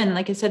again,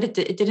 like I said, it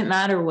didn't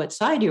matter what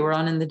side you were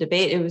on in the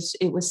debate.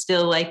 It was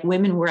still like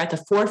women were at the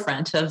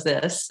forefront of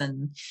this,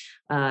 and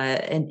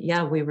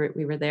yeah, we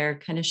were there,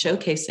 kind of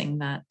showcasing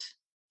that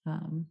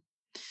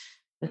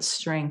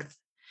strength.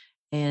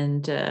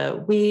 And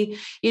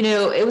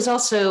it was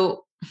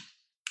also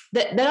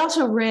that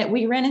also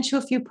we ran into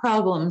a few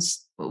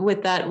problems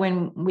with that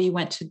when we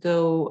went to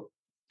go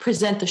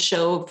present the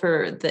show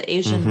for the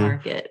Asian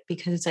market,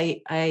 because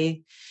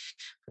I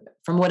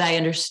from what I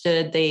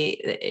understood,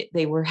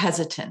 they were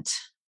hesitant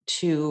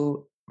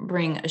to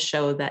bring a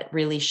show that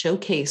really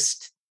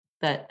showcased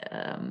that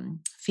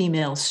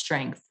female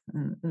strength,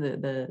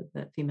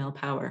 the female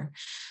power.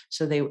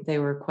 So they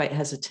were quite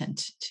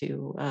hesitant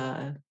to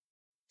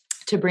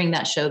bring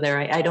that show there.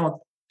 I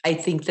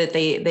think that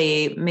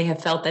they may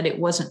have felt that it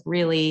wasn't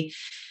really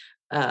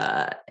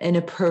an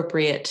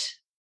appropriate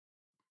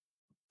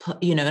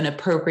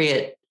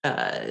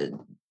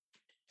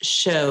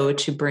show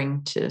to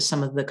bring to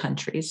some of the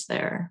countries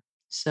there.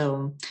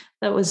 So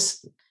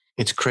it's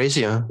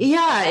crazy, huh?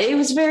 Yeah, it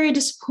was very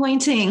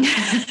disappointing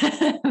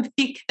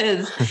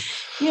because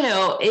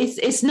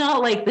it's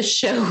not like the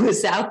show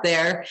was out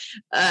there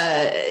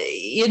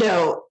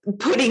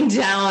putting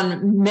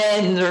down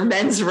men or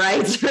men's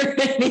rights or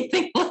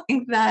anything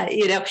like that.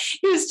 It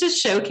was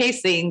just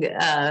showcasing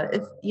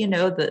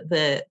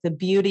the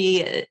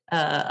beauty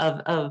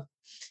of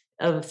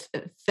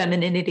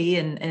femininity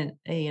and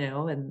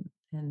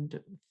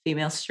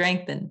female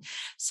strength. And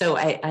so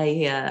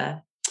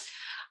I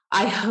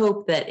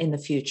hope that in the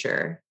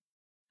future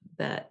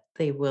that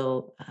they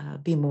will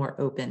be more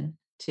open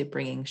to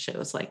bringing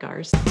shows like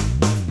ours.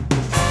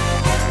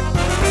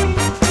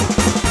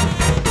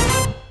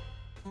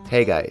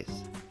 Hey guys,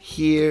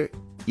 here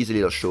is a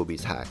little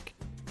showbiz hack.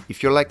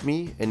 If you're like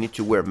me and need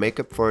to wear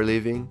makeup for a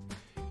living,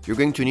 you're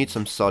going to need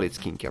some solid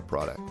skincare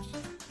products.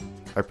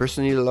 I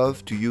personally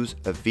love to use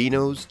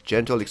Aveeno's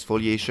gentle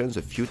exfoliations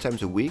a few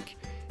times a week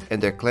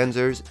and their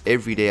cleansers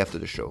every day after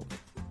the show.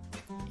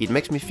 It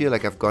makes me feel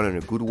like I've gotten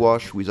a good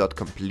wash without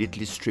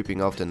completely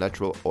stripping off the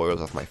natural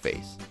oils of my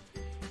face.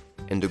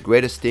 And the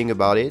greatest thing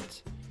about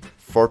it,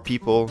 for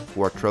people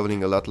who are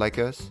traveling a lot like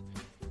us,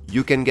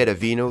 you can get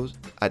Aveeno's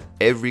at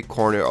every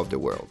corner of the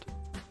world.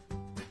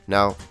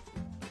 Now,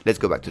 let's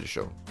go back to the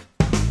show.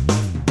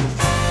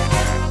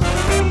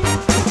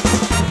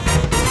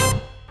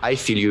 I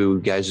feel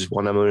you guys,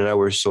 AMALUNA and I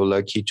were so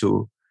lucky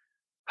to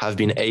have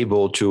been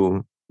able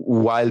to,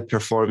 while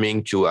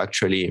performing, to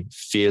actually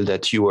feel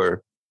that you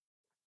were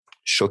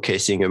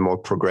showcasing a more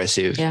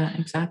progressive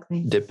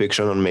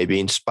depiction on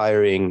maybe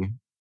inspiring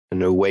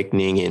an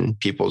awakening in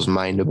people's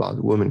mind about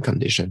the women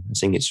condition. I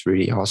think it's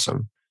really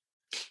awesome.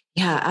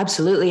 Yeah,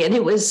 absolutely. And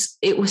it was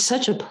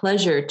such a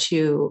pleasure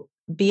to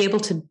be able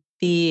to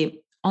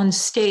be on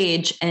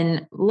stage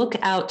and look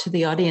out to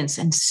the audience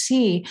and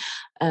see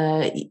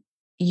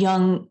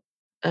young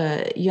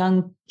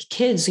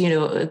kids,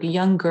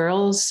 young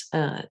girls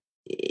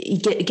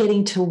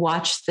getting to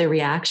watch the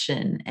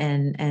reaction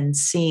and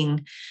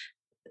seeing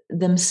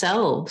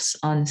themselves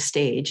on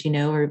stage,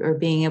 or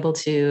being able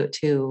to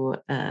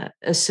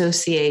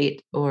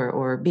associate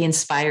or be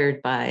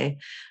inspired by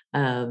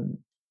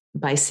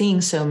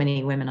seeing so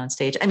many women on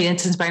stage. I mean,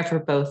 it's inspiring for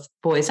both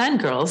boys and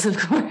girls, of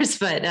course,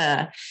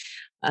 but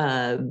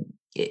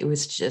it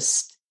was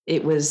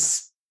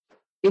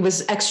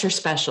extra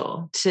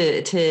special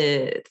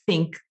to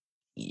think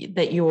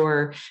that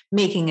you're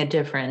making a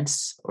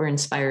difference or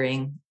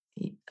inspiring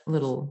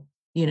little,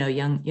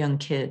 young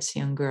kids,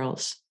 young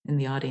girls in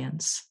the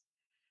audience.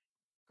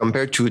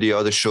 Compared to the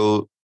other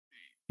show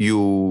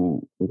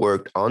you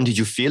worked on, did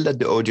you feel that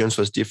the audience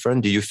was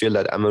different? Did you feel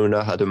that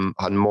AMALUNA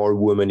had more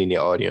women in the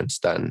audience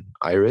than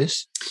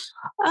Iris?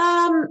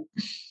 I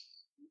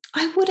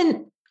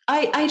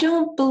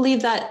don't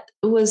believe that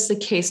was the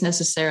case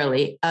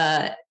necessarily.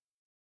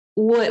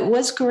 What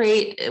was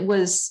great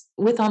was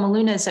with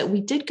AMALUNA is that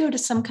we did go to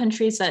some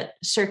countries that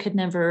Cirque had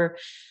never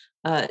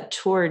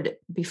toured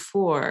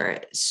before.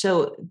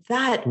 So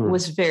that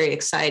was very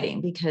exciting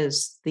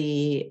because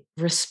the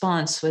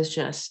response was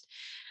just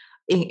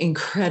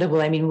incredible.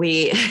 I mean,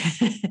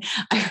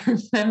 I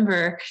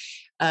remember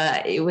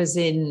it was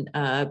in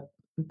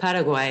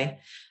Paraguay.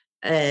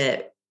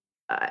 I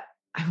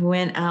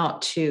went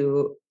out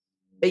to,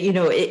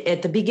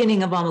 at the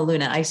beginning of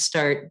AMALUNA, I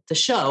start the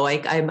show.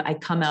 I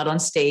come out on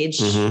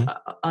stage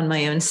on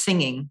my own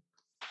singing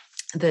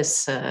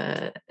this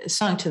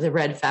song to the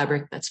red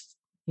fabric that's,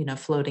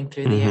 floating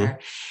through the air.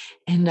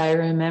 And I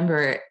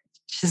remember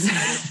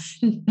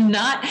just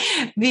not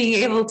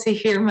being able to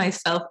hear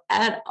myself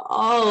at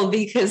all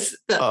because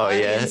the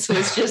audience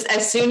was just,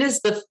 as soon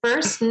as the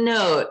first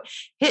note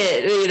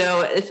hit,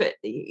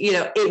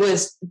 it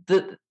was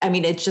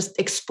it just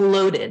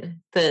exploded.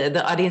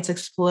 The audience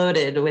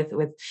exploded with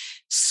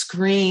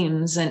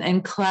screams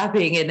and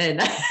clapping. And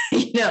then,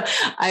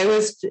 I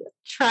was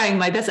trying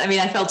my best. I mean,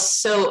 I felt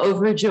so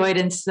overjoyed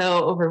and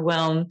so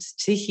overwhelmed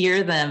to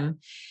hear them.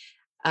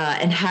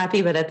 And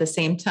happy, but at the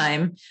same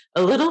time,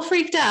 a little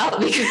freaked out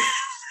because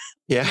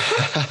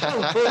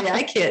oh boy,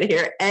 I can't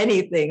hear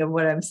anything of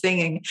what I'm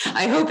singing.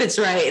 I hope it's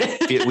right.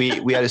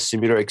 we had a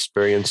similar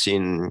experience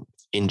in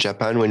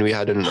Japan when we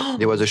had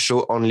there was a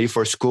show only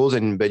for schools,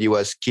 but it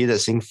was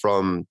kids,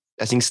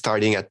 I think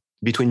starting at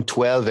between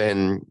 12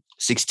 and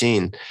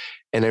 16.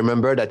 And I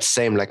remember that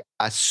same, like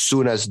as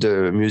soon as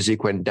the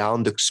music went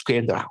down, the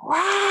scream, they're like,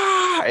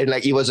 wow! And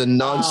like it was a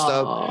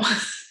nonstop.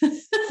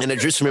 And I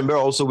just remember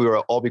also we were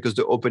all, because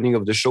the opening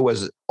of the show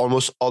was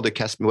almost all the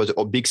cast, was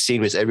a big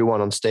scene with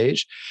everyone on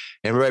stage.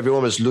 And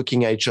everyone was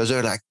looking at each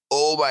other like,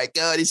 oh my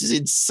God, this is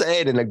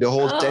insane. And like the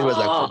whole thing was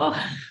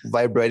like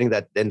vibrating,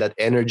 that, and that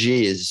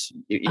energy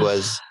it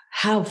was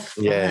how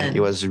fun. Yeah, it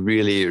was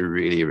really,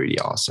 really, really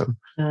awesome.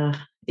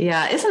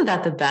 Yeah. Isn't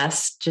that the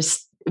best?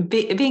 Just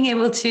being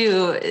able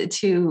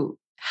to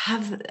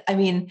have, I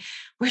mean,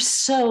 we're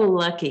so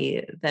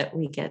lucky that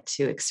we get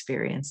to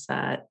experience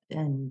that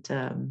and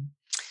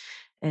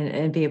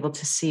be able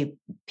to see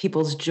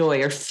people's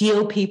joy or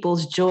feel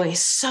people's joy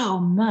so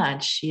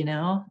much, in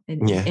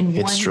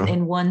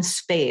one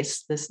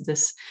space,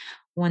 this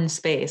one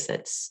space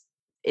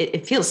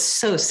it feels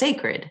so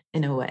sacred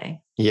in a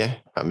way. Yeah,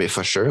 I mean,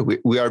 for sure.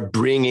 We are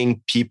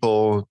bringing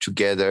people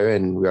together,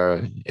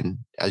 and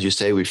as you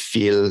say, we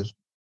feel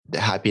the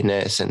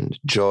happiness and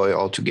joy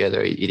all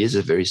together. It is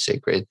a very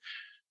sacred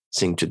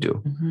thing to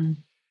do. Mm-hmm.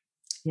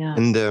 Yeah.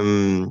 And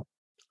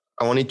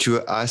I wanted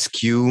to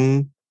ask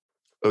you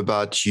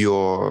about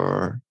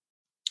your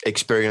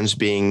experience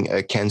being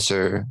a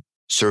cancer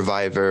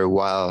survivor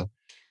while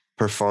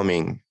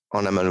performing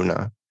on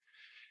AMALUNA.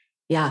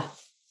 Yeah.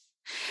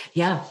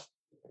 Yeah.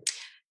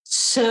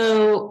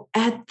 So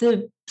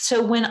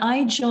when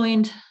I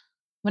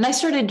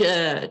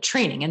started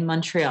training in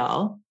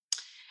Montreal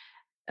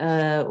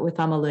with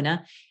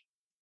AMALUNA,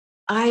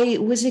 I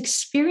was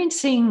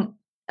experiencing,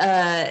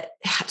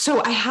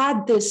 so I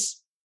had this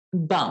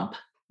bump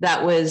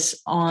that was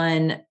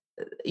on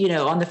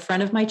the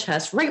front of my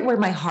chest, right where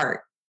my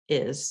heart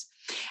is.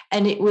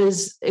 And it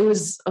was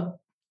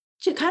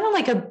kind of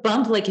like a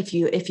bump, like if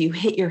you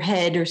hit your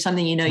head or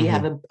something, you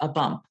have a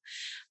bump.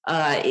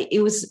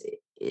 It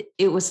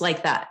was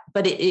like that,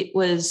 but it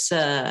was,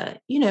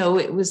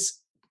 it was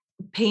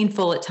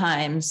painful at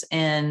times.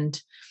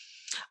 And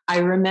I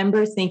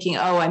remember thinking,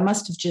 oh, I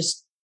must have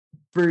just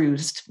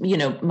bruised,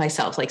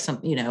 myself, like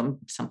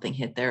something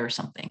hit there or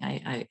something.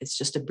 It's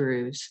just a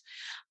bruise.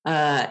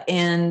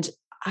 And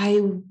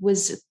I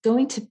was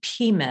going to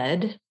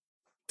PMed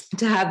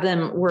to have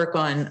them work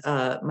on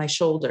my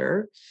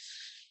shoulder.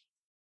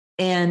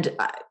 And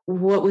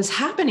what was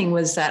happening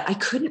was that I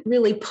couldn't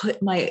really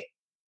put my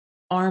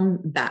arm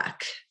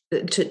back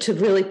to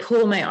really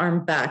pull my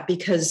arm back,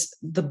 because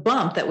the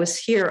bump that was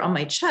here on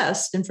my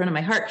chest in front of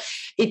my heart,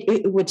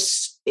 it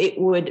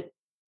would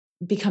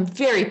become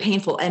very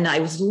painful. And I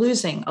was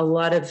losing a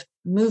lot of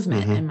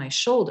movement in my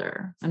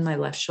shoulder, on my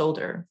left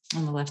shoulder,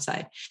 on the left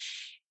side.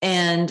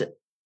 And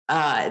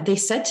they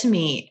said to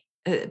me,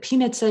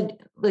 PMed said,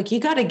 look, you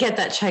got to get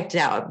that checked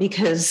out,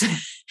 because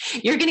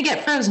you're going to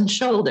get frozen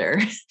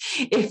shoulder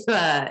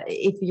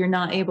if you're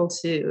not able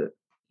to,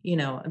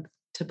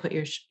 to put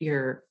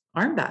your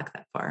arm back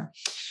that far.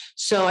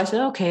 So I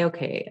said,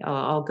 okay,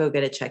 I'll go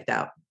get it checked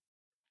out.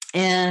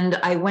 And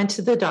I went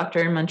to the doctor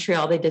in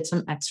Montreal. They did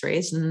some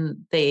x-rays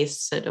and they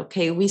said,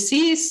 okay, we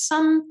see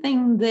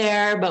something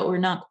there, but we're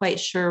not quite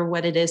sure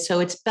what it is. So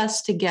it's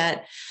best to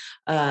get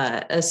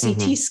a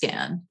CT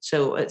scan.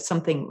 So it's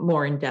something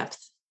more in depth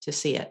to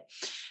see it.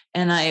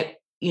 And I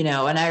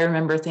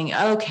remember thinking,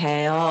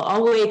 okay,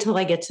 I'll wait till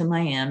I get to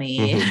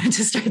Miami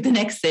to start the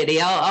next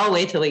city. I'll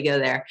wait till we go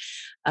there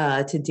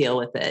to deal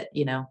with it,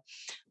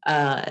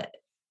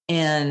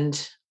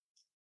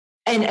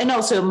 and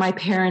also my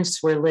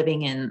parents were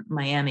living in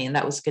Miami, and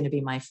that was going to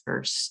be my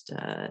first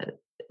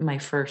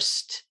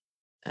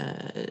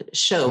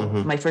show,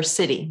 my first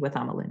city with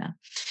AMALUNA.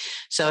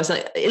 So I was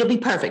like, it'll be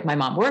perfect. My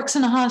mom works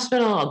in a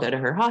hospital. I'll go to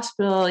her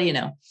hospital,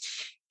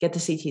 get the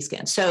CT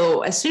scan.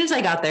 So as soon as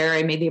I got there,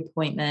 I made the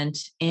appointment,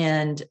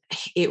 and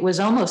it was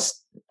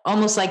almost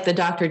like the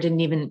doctor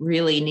didn't even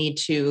really need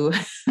to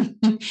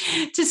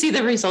to see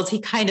the results. He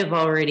kind of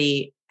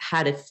already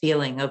had a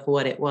feeling of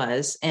what it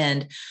was.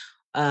 And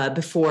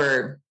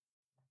before,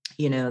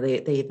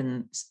 they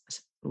even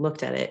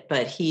looked at it,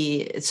 but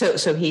he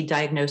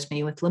diagnosed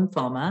me with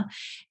lymphoma,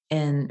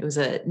 and it was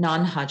a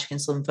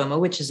non-Hodgkin's lymphoma,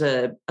 which is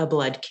a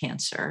blood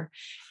cancer.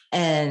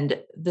 And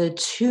the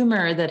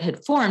tumor that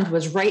had formed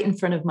was right in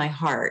front of my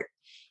heart.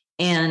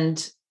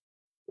 And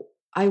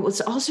I was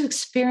also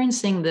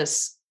experiencing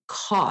this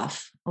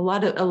cough, a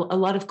lot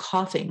of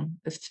coughing,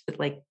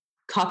 like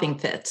coughing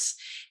fits.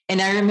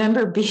 And I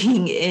remember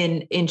being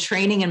in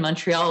training in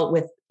Montreal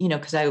with,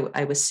 because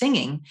I was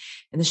singing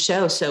in the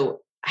show. So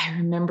I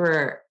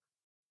remember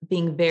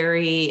being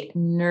very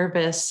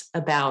nervous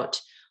about,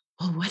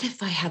 well, what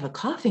if I have a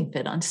coughing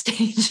fit on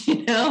stage,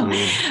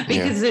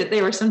 because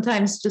they were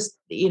sometimes just,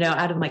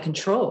 out of my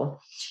control.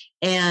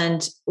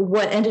 And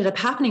what ended up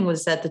happening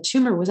was that the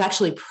tumor was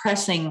actually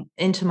pressing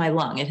into my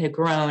lung. It had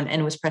grown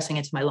and was pressing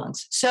into my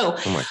lungs. So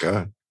oh my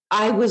God.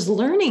 I was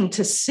learning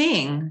to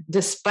sing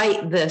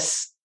despite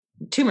this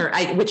tumor,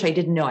 which I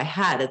didn't know I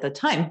had at the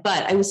time,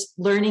 but I was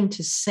learning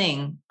to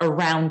sing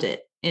around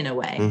it in a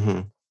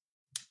way.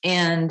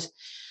 And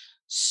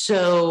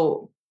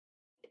so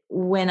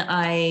when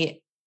I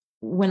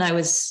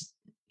was,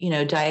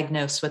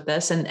 diagnosed with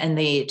this, and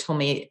they told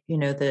me,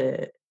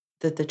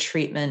 that the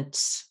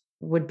treatments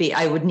would be,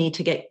 I would need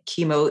to get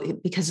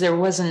chemo, because there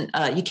wasn't,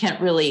 you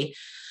can't really,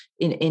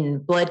 in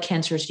blood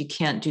cancers, you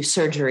can't do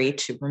surgery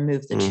to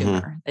remove the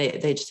tumor.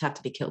 They just have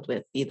to be killed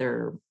with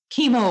either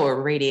chemo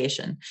or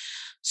radiation.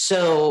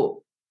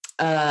 So,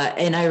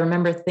 and I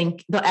remember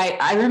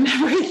I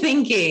remember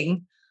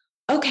thinking,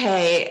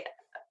 okay,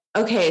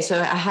 so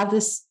I have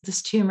this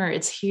tumor,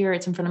 it's here,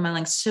 it's in front of my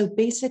lungs. So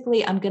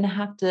basically I'm going to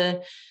have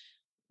to,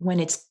 when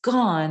it's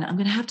gone, I'm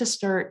going to have to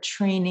start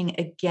training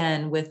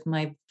again with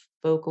my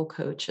vocal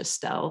coach,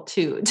 Estelle,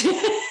 to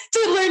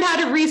learn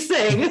how to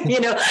re-sing,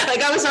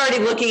 like I was already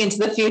looking into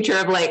the future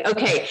of like,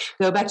 okay,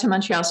 go back to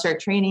Montreal, start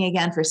training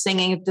again for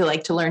singing,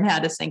 to learn how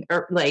to sing,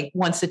 or like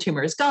once the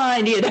tumor is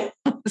gone,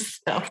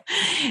 so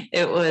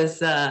it was,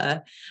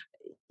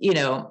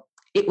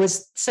 it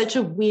was such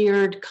a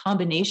weird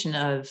combination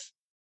of,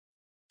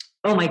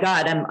 oh my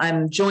God,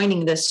 I'm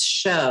joining this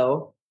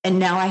show, and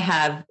now I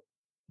have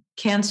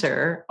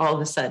cancer all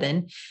of a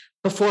sudden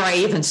before I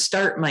even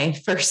start my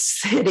first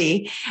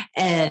city.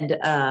 And,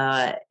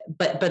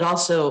 but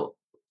also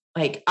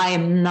like, I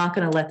am not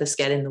going to let this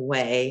get in the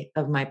way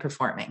of my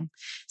performing.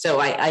 So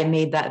I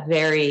made that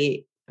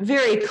very,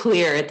 very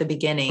clear at the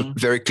beginning.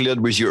 Very clear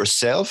with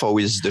yourself or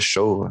with the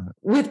show?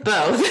 With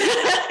both.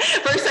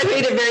 First, I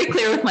made it very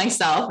clear with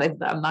myself.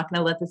 I'm not going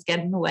to let this get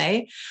in the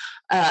way.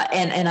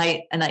 And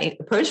I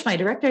approached my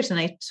directors and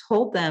I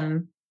told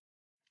them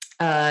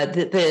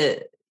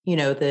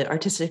the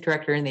artistic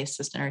director and the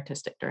assistant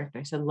artistic director.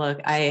 I said, look,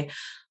 I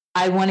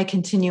want to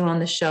continue on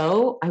the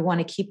show. I want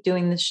to keep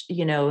doing this,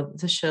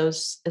 the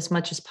shows as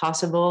much as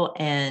possible.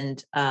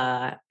 And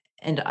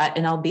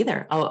I'll be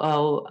there.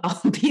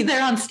 I'll be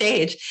there on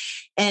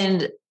stage.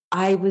 And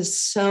I was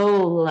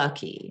so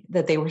lucky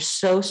that they were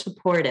so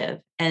supportive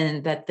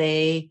and that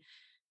they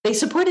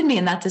supported me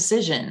in that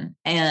decision.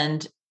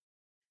 And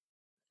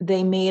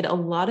they made a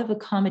lot of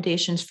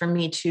accommodations for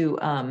me to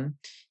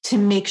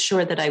make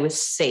sure that I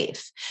was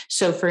safe.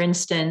 So for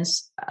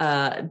instance,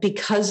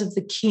 because of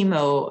the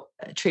chemo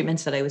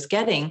treatments that I was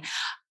getting,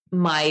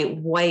 my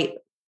white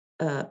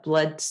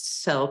blood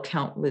cell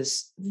count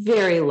was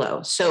very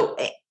low. So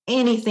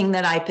anything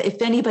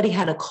if anybody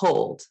had a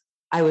cold,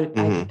 I would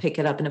pick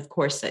it up. And of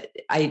course,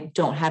 I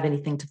don't have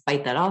anything to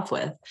fight that off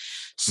with.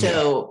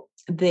 So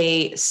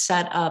they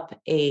set up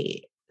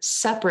a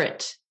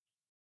separate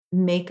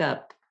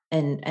makeup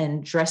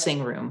and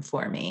dressing room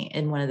for me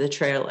in one of the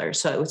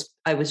trailers. So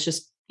I was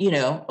just,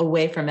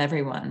 away from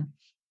everyone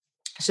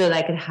so that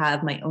I could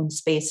have my own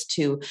space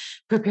to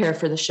prepare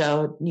for the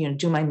show,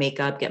 do my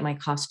makeup, get my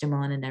costume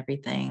on and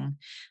everything.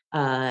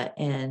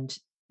 And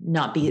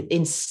not be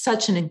in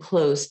such an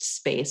enclosed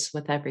space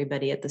with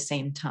everybody at the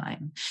same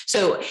time.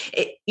 So,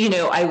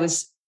 I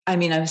was I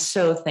mean, I'm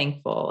so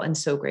thankful and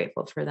so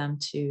grateful for them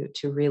to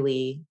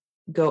really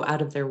go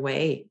out of their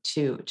way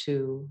to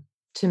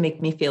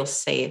make me feel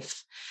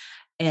safe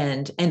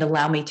and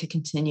allow me to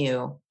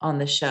continue on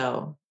the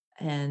show.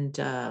 And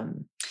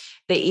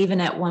they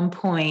even at one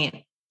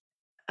point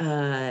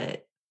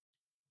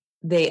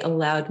they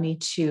allowed me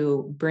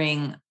to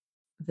bring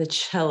the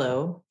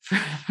cello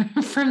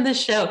from the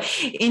show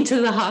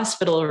into the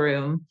hospital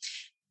room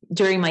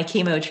during my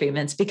chemo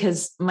treatments,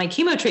 because my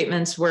chemo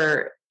treatments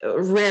were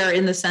rare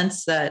in the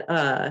sense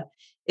that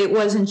it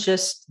wasn't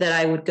just that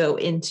I would go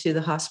into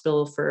the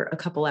hospital for a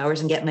couple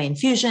hours and get my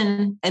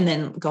infusion and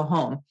then go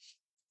home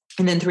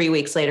and then 3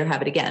 weeks later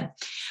have it again.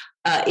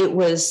 It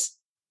was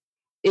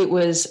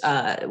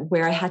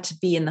where I had to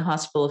be in the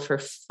hospital for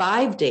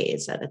 5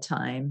 days at a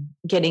time,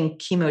 getting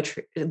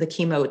the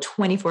chemo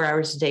 24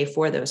 hours a day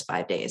for those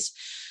 5 days.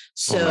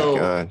 So,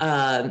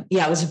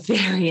 yeah, it was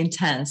very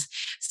intense.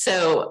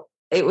 So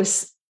it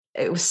was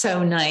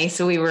so nice.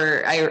 So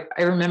I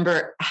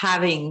remember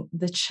having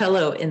the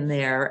cello in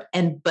there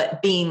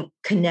but being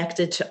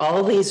connected to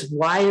all these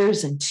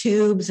wires and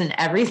tubes and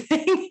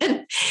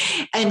everything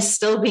and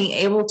still being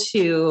able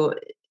to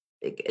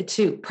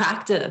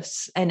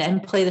practice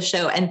and play the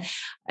show, and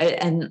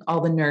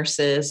all the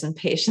nurses and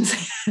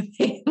patients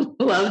they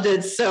loved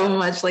it so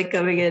much, like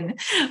coming in,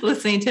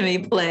 listening to me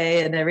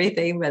play and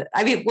everything. But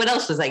I mean, what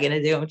else was I going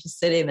to do? I'm just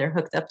sitting there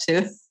hooked up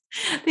to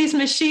these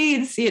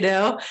machines,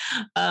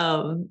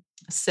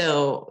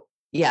 so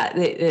yeah,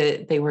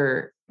 they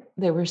were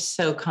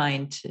so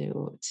kind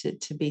to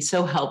be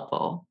so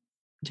helpful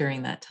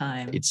during that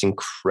time. It's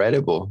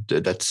incredible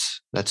that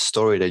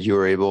story that you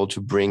were able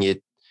to bring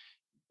it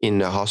in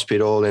the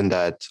hospital, and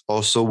that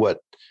also what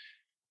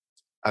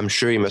I'm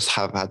sure you must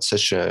have had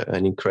such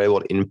an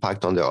incredible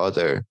impact on the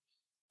other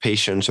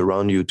patients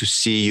around you to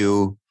see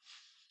you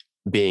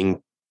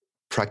being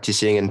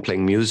practicing and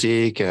playing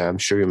music. I'm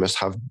sure you must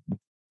have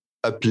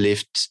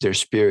uplift their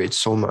spirits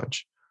so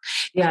much.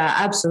 Yeah,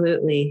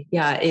 absolutely.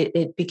 Yeah,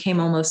 it became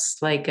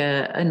almost like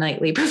a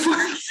nightly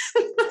performance.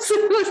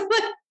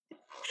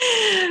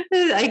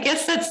 I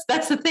guess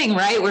that's the thing,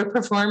 right? We're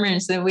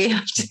performers and we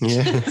have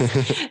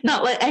to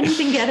not let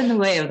anything get in the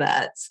way of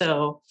that.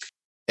 So,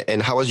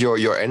 and how was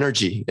your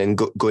energy then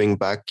going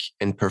back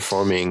and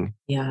performing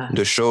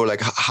the show?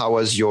 Like, how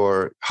was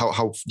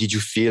how did you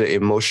feel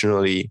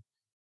emotionally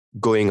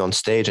going on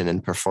stage and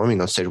then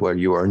performing on stage while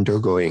you were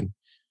undergoing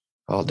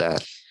all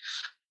that?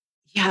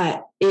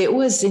 Yeah, it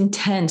was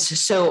intense.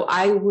 So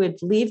I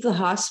would leave the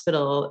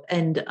hospital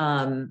and,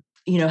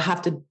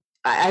 have to,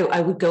 I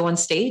would go on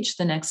stage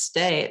the next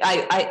day.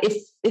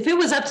 If it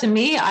was up to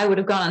me, I would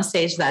have gone on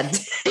stage that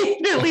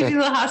day, leaving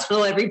the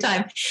hospital every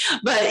time.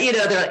 But,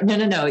 they're like,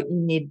 no,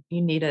 you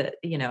need a,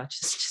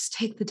 just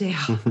take the day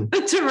off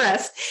to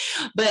rest.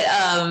 But,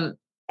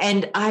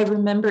 and I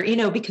remember,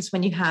 because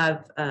when you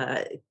have,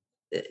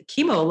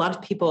 chemo, a lot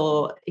of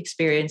people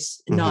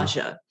experience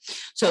nausea.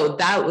 So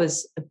that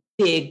was a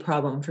big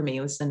problem for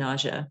me, was the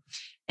nausea.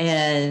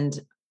 And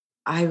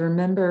I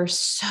remember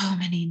so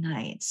many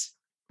nights,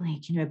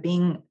 like,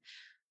 being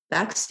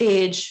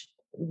backstage,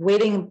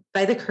 waiting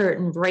by the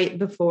curtain right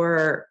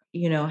before,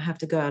 I have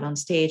to go out on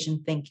stage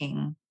and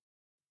thinking,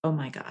 oh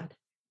my God,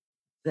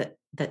 that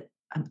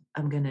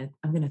I'm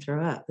gonna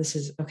throw up. This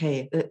is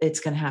okay. It's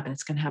gonna happen.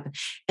 It's gonna happen.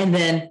 And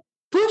then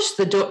push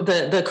the door,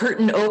 the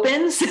curtain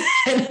opens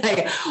and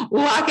I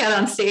walk out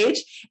on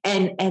stage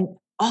and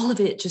all of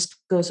it just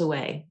goes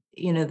away.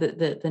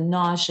 The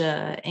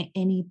nausea,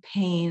 any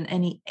pain,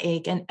 any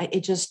ache, and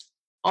it just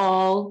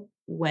all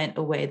went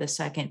away the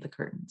second the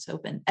curtains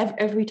opened,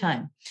 every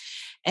time.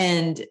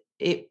 And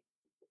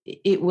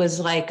it was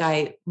like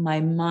my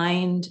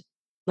mind,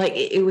 like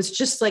it was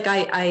just like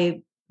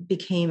I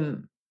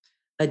became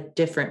a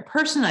different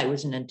person. I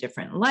was in a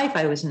different life.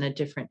 I was in a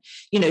different,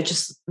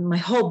 just my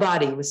whole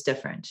body was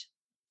different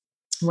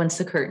once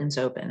the curtains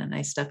open and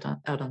I stepped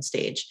out on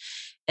stage,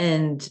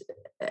 and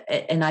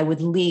I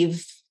would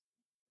leave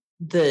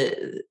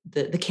the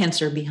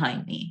cancer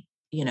behind me,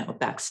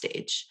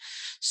 backstage.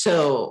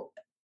 So,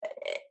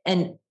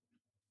 and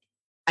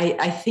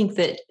I think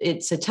that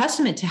it's a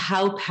testament to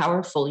how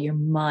powerful your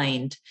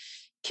mind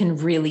can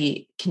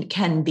really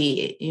can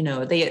be.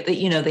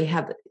 They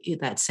have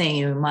that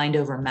saying, mind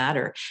over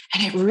matter,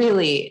 and it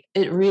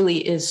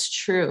really is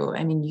true.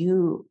 I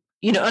mean,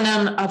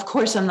 and of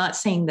course I'm not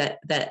saying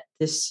that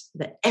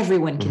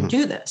everyone can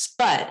do this,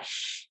 but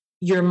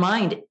your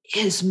mind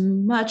is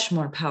much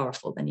more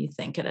powerful than you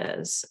think it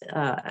is.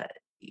 I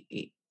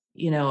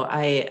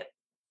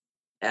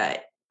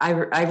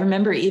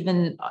remember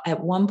even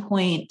at one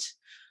point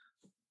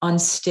on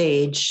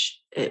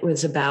stage, it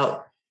was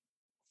about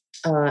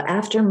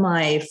after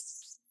my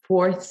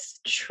fourth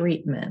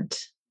treatment,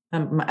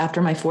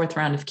 after my fourth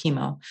round of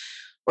chemo,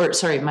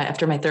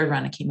 after my third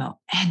round of chemo.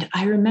 And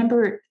I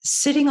remember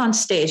sitting on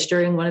stage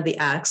during one of the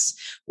acts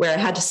where I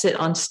had to sit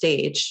on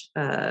stage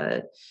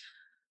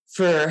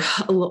for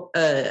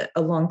a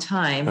long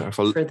time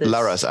for this,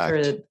 Lara's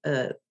act.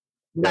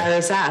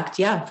 Lara's act,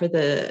 for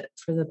the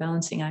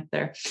balancing act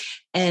there.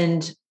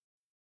 And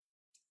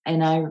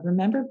And I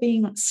remember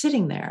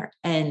sitting there,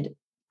 and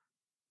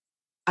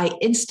I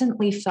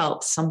instantly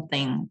felt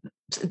something,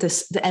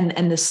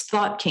 and this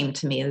thought came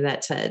to me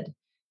that said,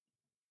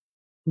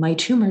 my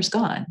tumor's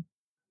gone.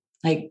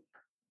 Like,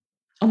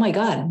 oh my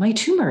God, my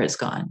tumor is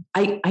gone.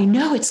 I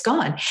know it's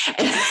gone.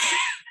 And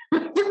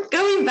we're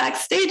going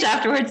backstage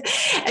afterwards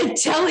and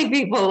telling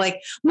people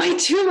like, my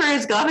tumor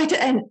is gone.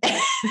 And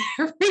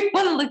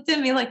everyone looked at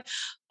me like,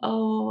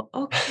 oh,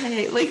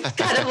 okay. Like,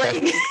 kind of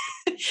like,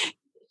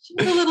 she's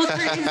a little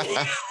crazy.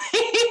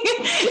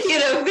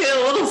 Feel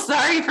a little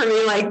sorry for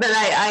me, like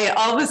that. I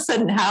all of a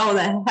sudden, how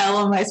the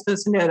hell am I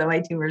supposed to know that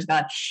my tumor's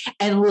gone?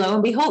 And lo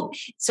and behold,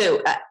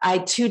 so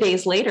 2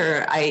 days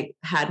later, I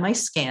had my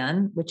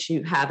scan, which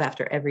you have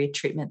after every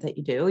treatment that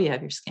you do. You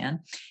have your scan,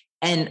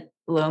 and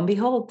lo and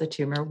behold, the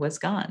tumor was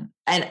gone.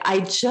 And I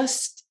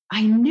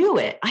knew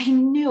it.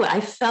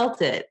 I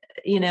felt it.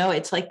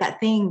 It's like that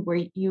thing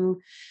where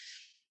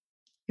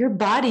your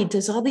body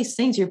does all these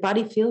things. Your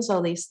body feels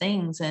all these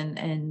things,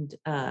 and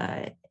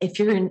if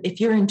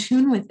you're in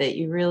tune with it,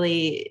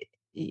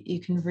 you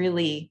can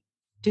really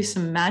do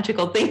some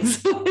magical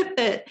things with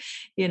it.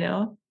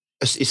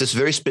 It's a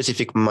very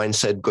specific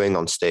mindset going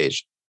on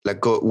stage.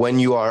 Like when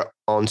you are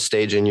on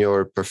stage and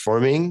you're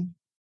performing,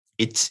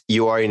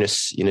 you are in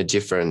a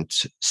different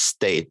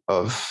state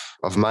of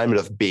mind,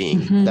 of being.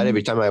 Mm-hmm. That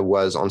every time I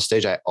was on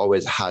stage, I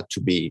always had to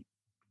be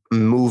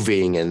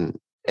moving and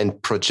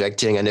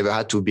projecting. I never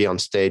had to be on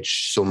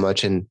stage so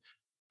much and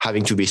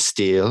having to be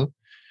still.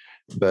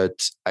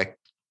 But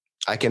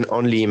I can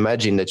only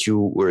imagine that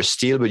you were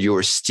still, but you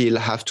were still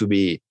have to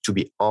be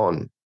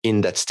on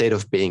in that state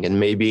of being, and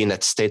maybe in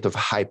that state of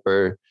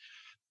hyper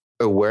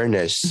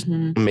awareness.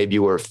 Mm-hmm. Maybe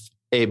you were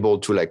able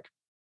to like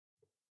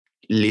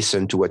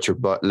listen to what your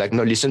body, like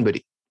not listen, but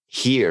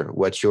hear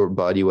what your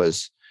body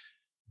was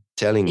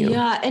telling you.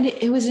 Yeah, and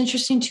it was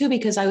interesting too,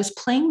 because I was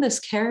playing this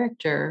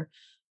character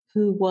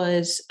who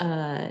was,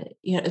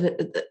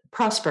 the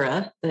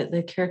Prospera,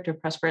 the character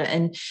Prospera.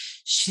 And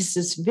she's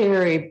this she's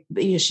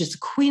the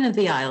queen of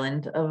the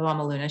island of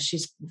AMALUNA.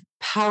 She's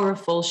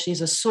powerful. She's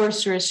a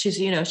sorceress.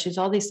 She's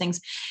all these things.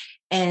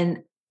 And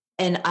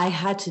I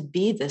had to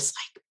be this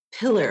like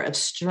pillar of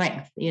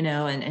strength,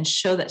 and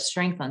show that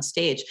strength on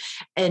stage.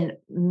 And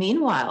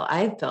meanwhile,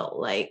 I felt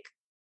like,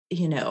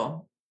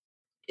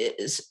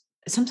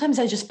 sometimes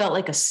I just felt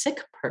like a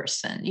sick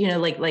person,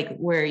 like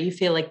where you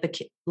feel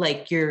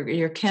like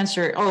your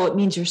cancer, oh, it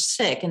means you're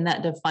sick, and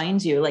that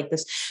defines you like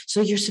this.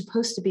 So you're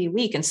supposed to be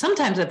weak. And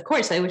sometimes, of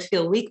course, I would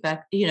feel weak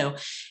back,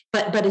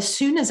 but as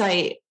soon as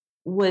I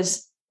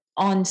was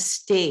on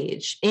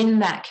stage in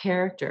that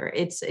character,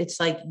 it's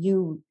like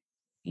you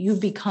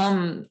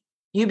become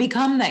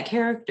that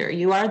character.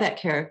 You are that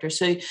character.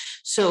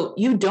 So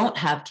you don't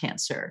have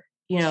cancer,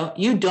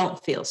 you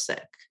don't feel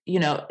sick.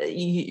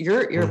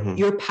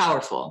 You're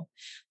powerful.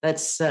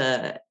 That's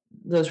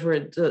those were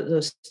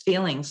those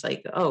feelings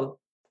like, oh,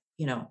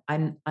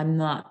 I'm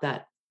not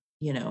that,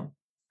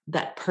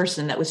 that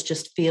person that was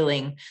just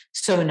feeling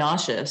so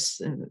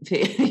nauseous and,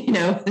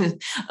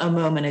 a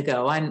moment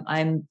ago.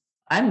 I'm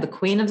the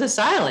queen of this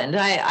island.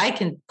 I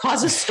can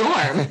cause a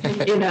storm,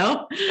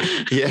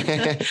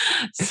 Yeah.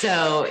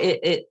 So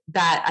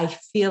that I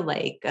feel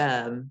like,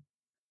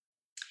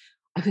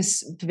 I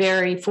was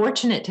very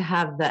fortunate to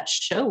have that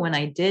show when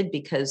I did,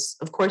 because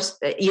of course,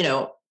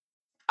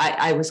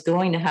 I was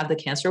going to have the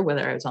cancer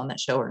whether I was on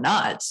that show or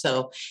not.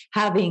 So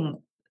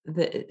being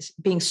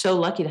so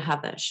lucky to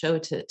have that show,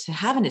 to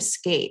have an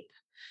escape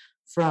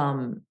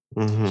from,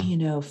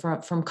 mm-hmm.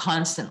 from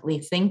constantly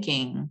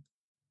thinking,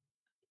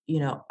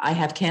 I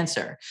have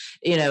cancer,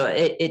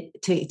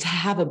 to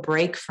have a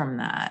break from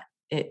that.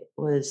 It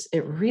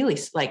really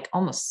like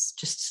almost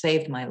just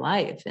saved my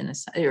life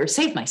or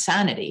saved my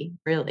sanity,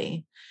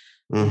 really.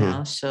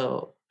 Mm-hmm.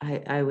 So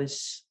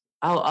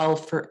I'll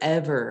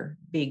forever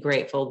be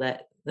grateful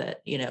that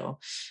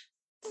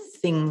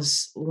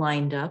things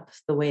lined up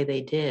the way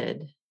they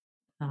did.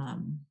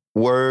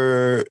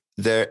 Were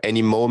there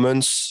any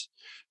moments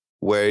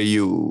where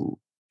you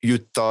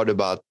thought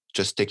about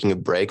just taking a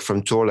break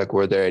from tour? Like,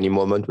 were there any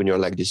moment when you're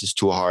like, this is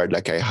too hard,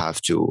 like I have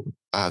to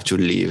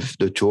leave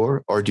the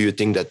tour? Or do you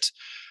think that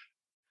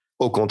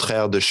au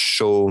contraire, the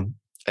show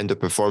and the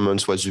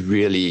performance was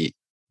really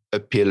a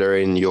pillar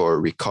in your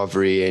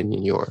recovery and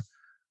in your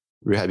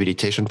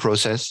rehabilitation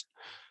process?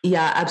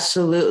 Yeah,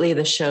 absolutely.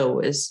 The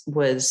show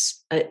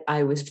was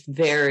I was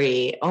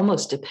very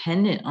almost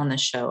dependent on the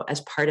show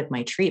as part of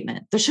my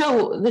treatment. The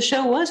show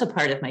was a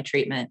part of my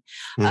treatment,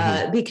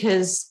 mm-hmm.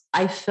 Because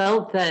I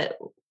felt that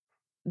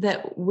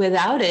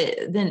without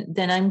it,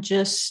 then I'm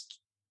just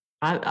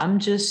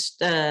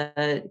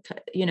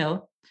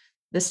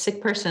the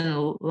sick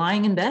person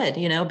lying in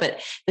bed,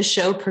 but the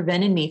show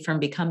prevented me from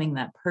becoming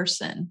that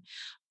person,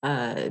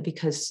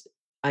 because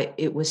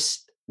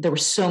there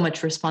was so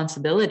much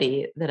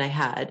responsibility that I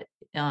had,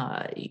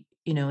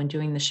 in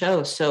doing the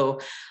show. So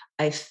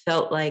I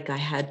felt like I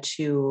had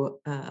to,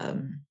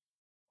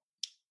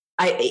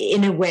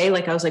 in a way,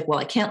 like I was like, well,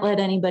 I can't let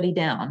anybody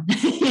down, like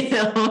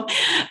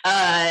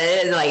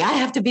I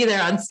have to be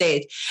there on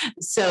stage.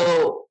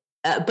 So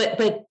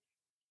but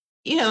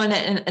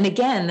and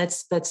again,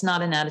 that's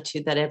not an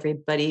attitude that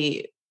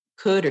everybody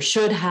could or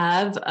should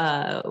have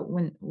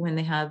when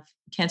they have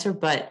cancer.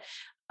 But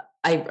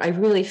I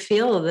really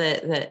feel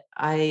that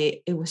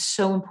it was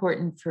so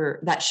important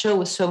that show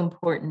was so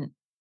important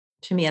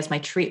to me as my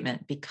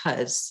treatment,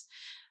 because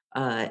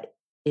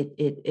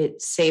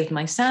it saved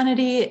my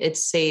sanity. It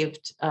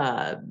saved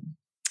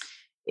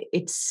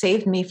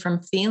me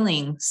from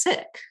feeling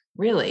sick,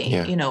 really.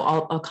 Yeah.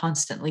 I'll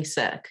constantly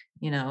sick.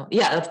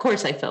 Yeah, of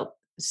course I felt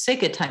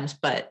sick at times,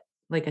 but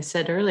like I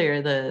said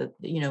earlier,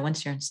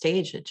 once you're on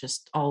stage, it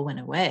just all went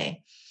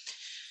away.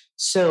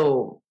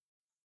 So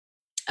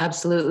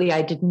absolutely,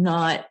 I did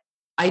not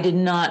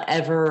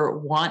ever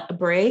want a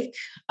break.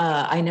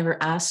 I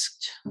never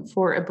asked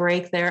for a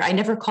break there. I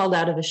never called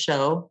out of a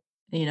show.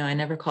 I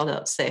never called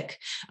out sick.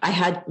 I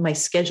had my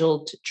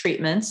scheduled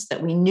treatments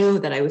that we knew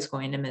that I was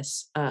going to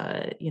miss,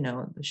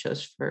 the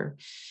shows for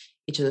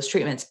each of those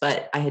treatments,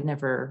 but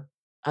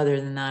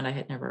other than that, I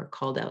had never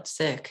called out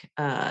sick.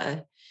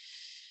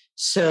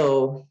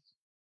 So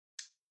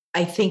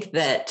I think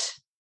that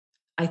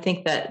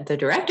the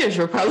directors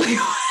were probably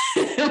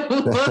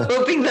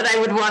hoping that I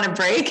would want a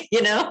break,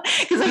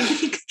 because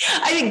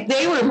I think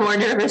they were more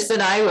nervous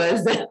than I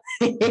was.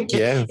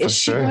 Yeah, is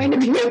she going to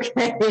be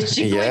okay? Is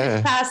she going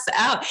to pass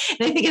out?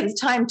 And I think at the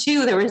time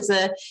too, there was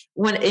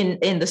one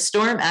in the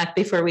Storm act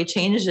before we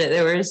changed it.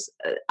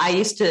 I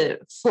used to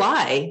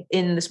fly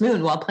in this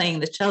moon while playing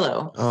the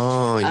cello.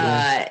 Oh,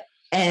 yeah.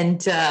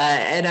 And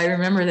I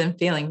remember them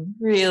feeling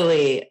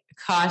really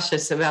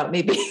cautious about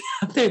me being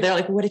up there. They're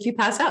like, "What if you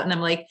pass out?" And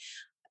I'm like,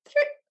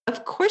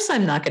 of course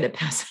I'm not going to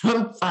pass out.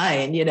 I'm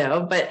fine,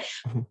 but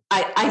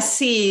I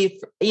see,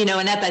 and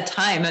at that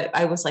time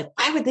I was like,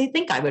 why would they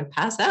think I would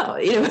pass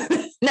out?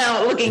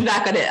 Now looking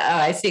back on it,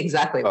 I see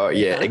exactly. Oh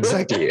yeah,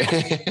 exactly.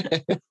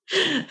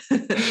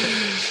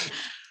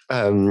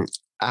 I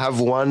have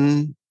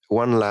one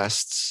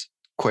last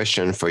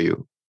question for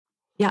you.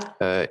 Yeah.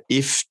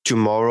 If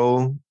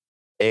tomorrow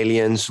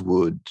aliens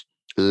would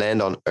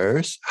land on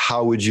Earth,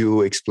 how would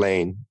you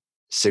explain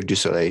Cirque du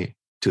Soleil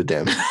to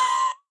them?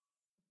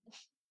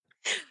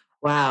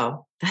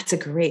 Wow, that's a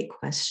great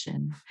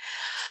question.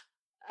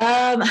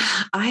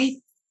 I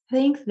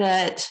think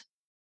that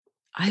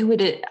I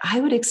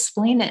would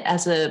explain it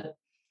as a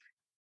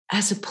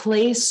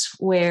place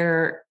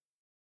where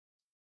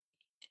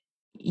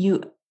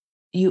you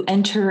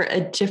enter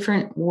a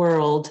different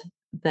world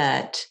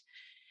that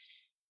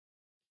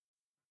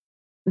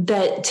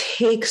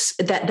takes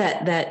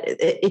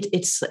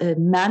it's a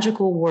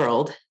magical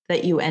world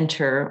that you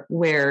enter,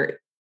 where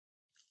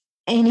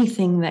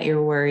anything that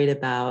you're worried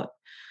about,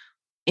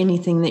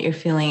 anything that you're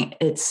feeling,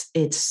 it's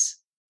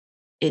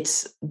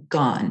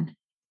gone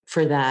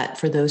for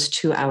those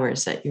 2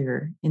 hours that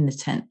you're in the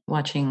tent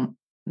watching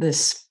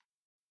this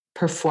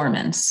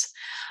performance.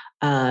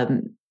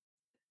 That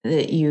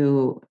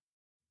you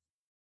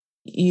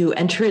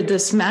enter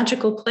this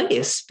magical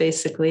place,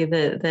 basically,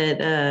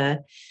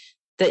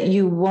 that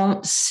you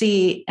won't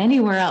see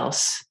anywhere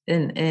else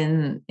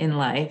in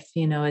life.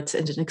 It's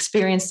an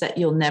experience that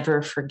you'll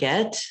never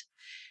forget.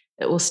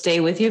 It will stay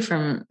with you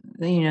from,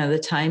 the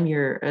time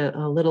you're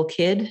a little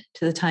kid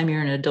to the time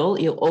you're an adult.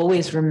 You'll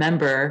always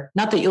remember,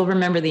 not that you'll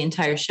remember the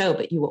entire show,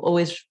 but you will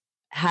always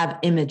have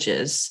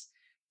images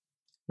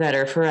that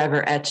are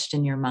forever etched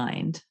in your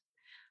mind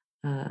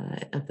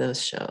of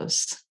those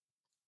shows.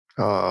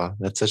 Oh,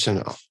 that's such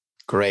a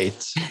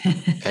great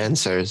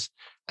answers.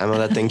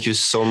 Amanda, thank you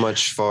so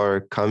much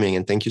for coming,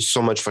 and thank you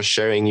so much for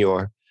sharing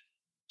your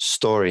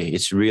story.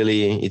 It's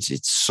really,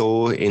 it's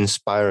so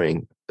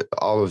inspiring,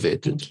 all of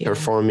it. The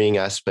performing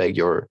aspect,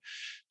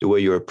 the way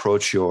you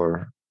approach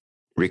your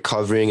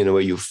recovering and the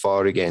way you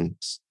fought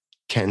against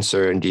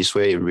cancer in this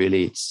way,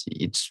 really,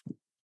 it's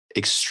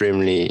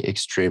extremely,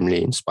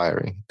 extremely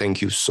inspiring.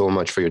 Thank you so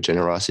much for your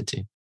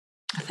generosity.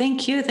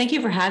 Thank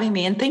you for having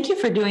me, and thank you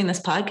for doing this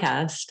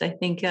podcast. I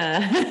think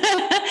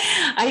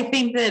I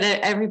think that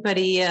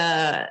everybody,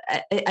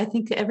 I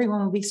think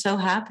everyone will be so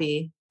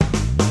happy.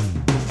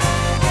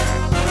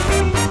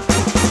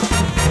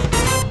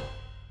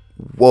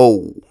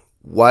 Whoa,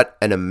 what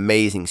an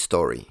amazing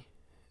story.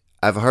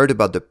 I've heard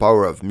about the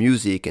power of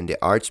music and the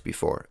arts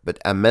before, but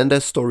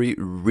Amanda's story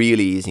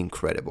really is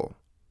incredible.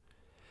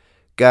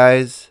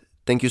 Guys,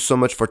 thank you so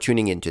much for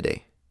tuning in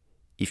today.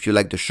 If you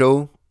like the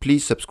show,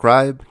 please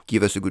subscribe,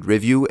 give us a good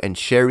review, and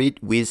share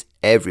it with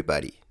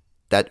everybody.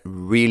 That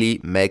really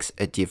makes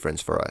a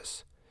difference for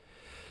us.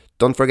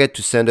 Don't forget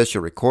to send us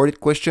your recorded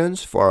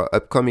questions for our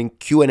upcoming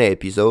Q&A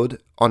episode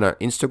on our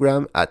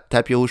Instagram at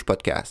Tapis Rouge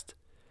Podcast.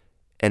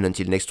 And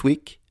until next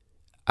week,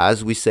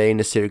 as we say in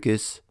the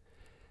circus,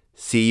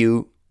 see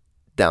you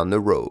down the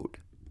road.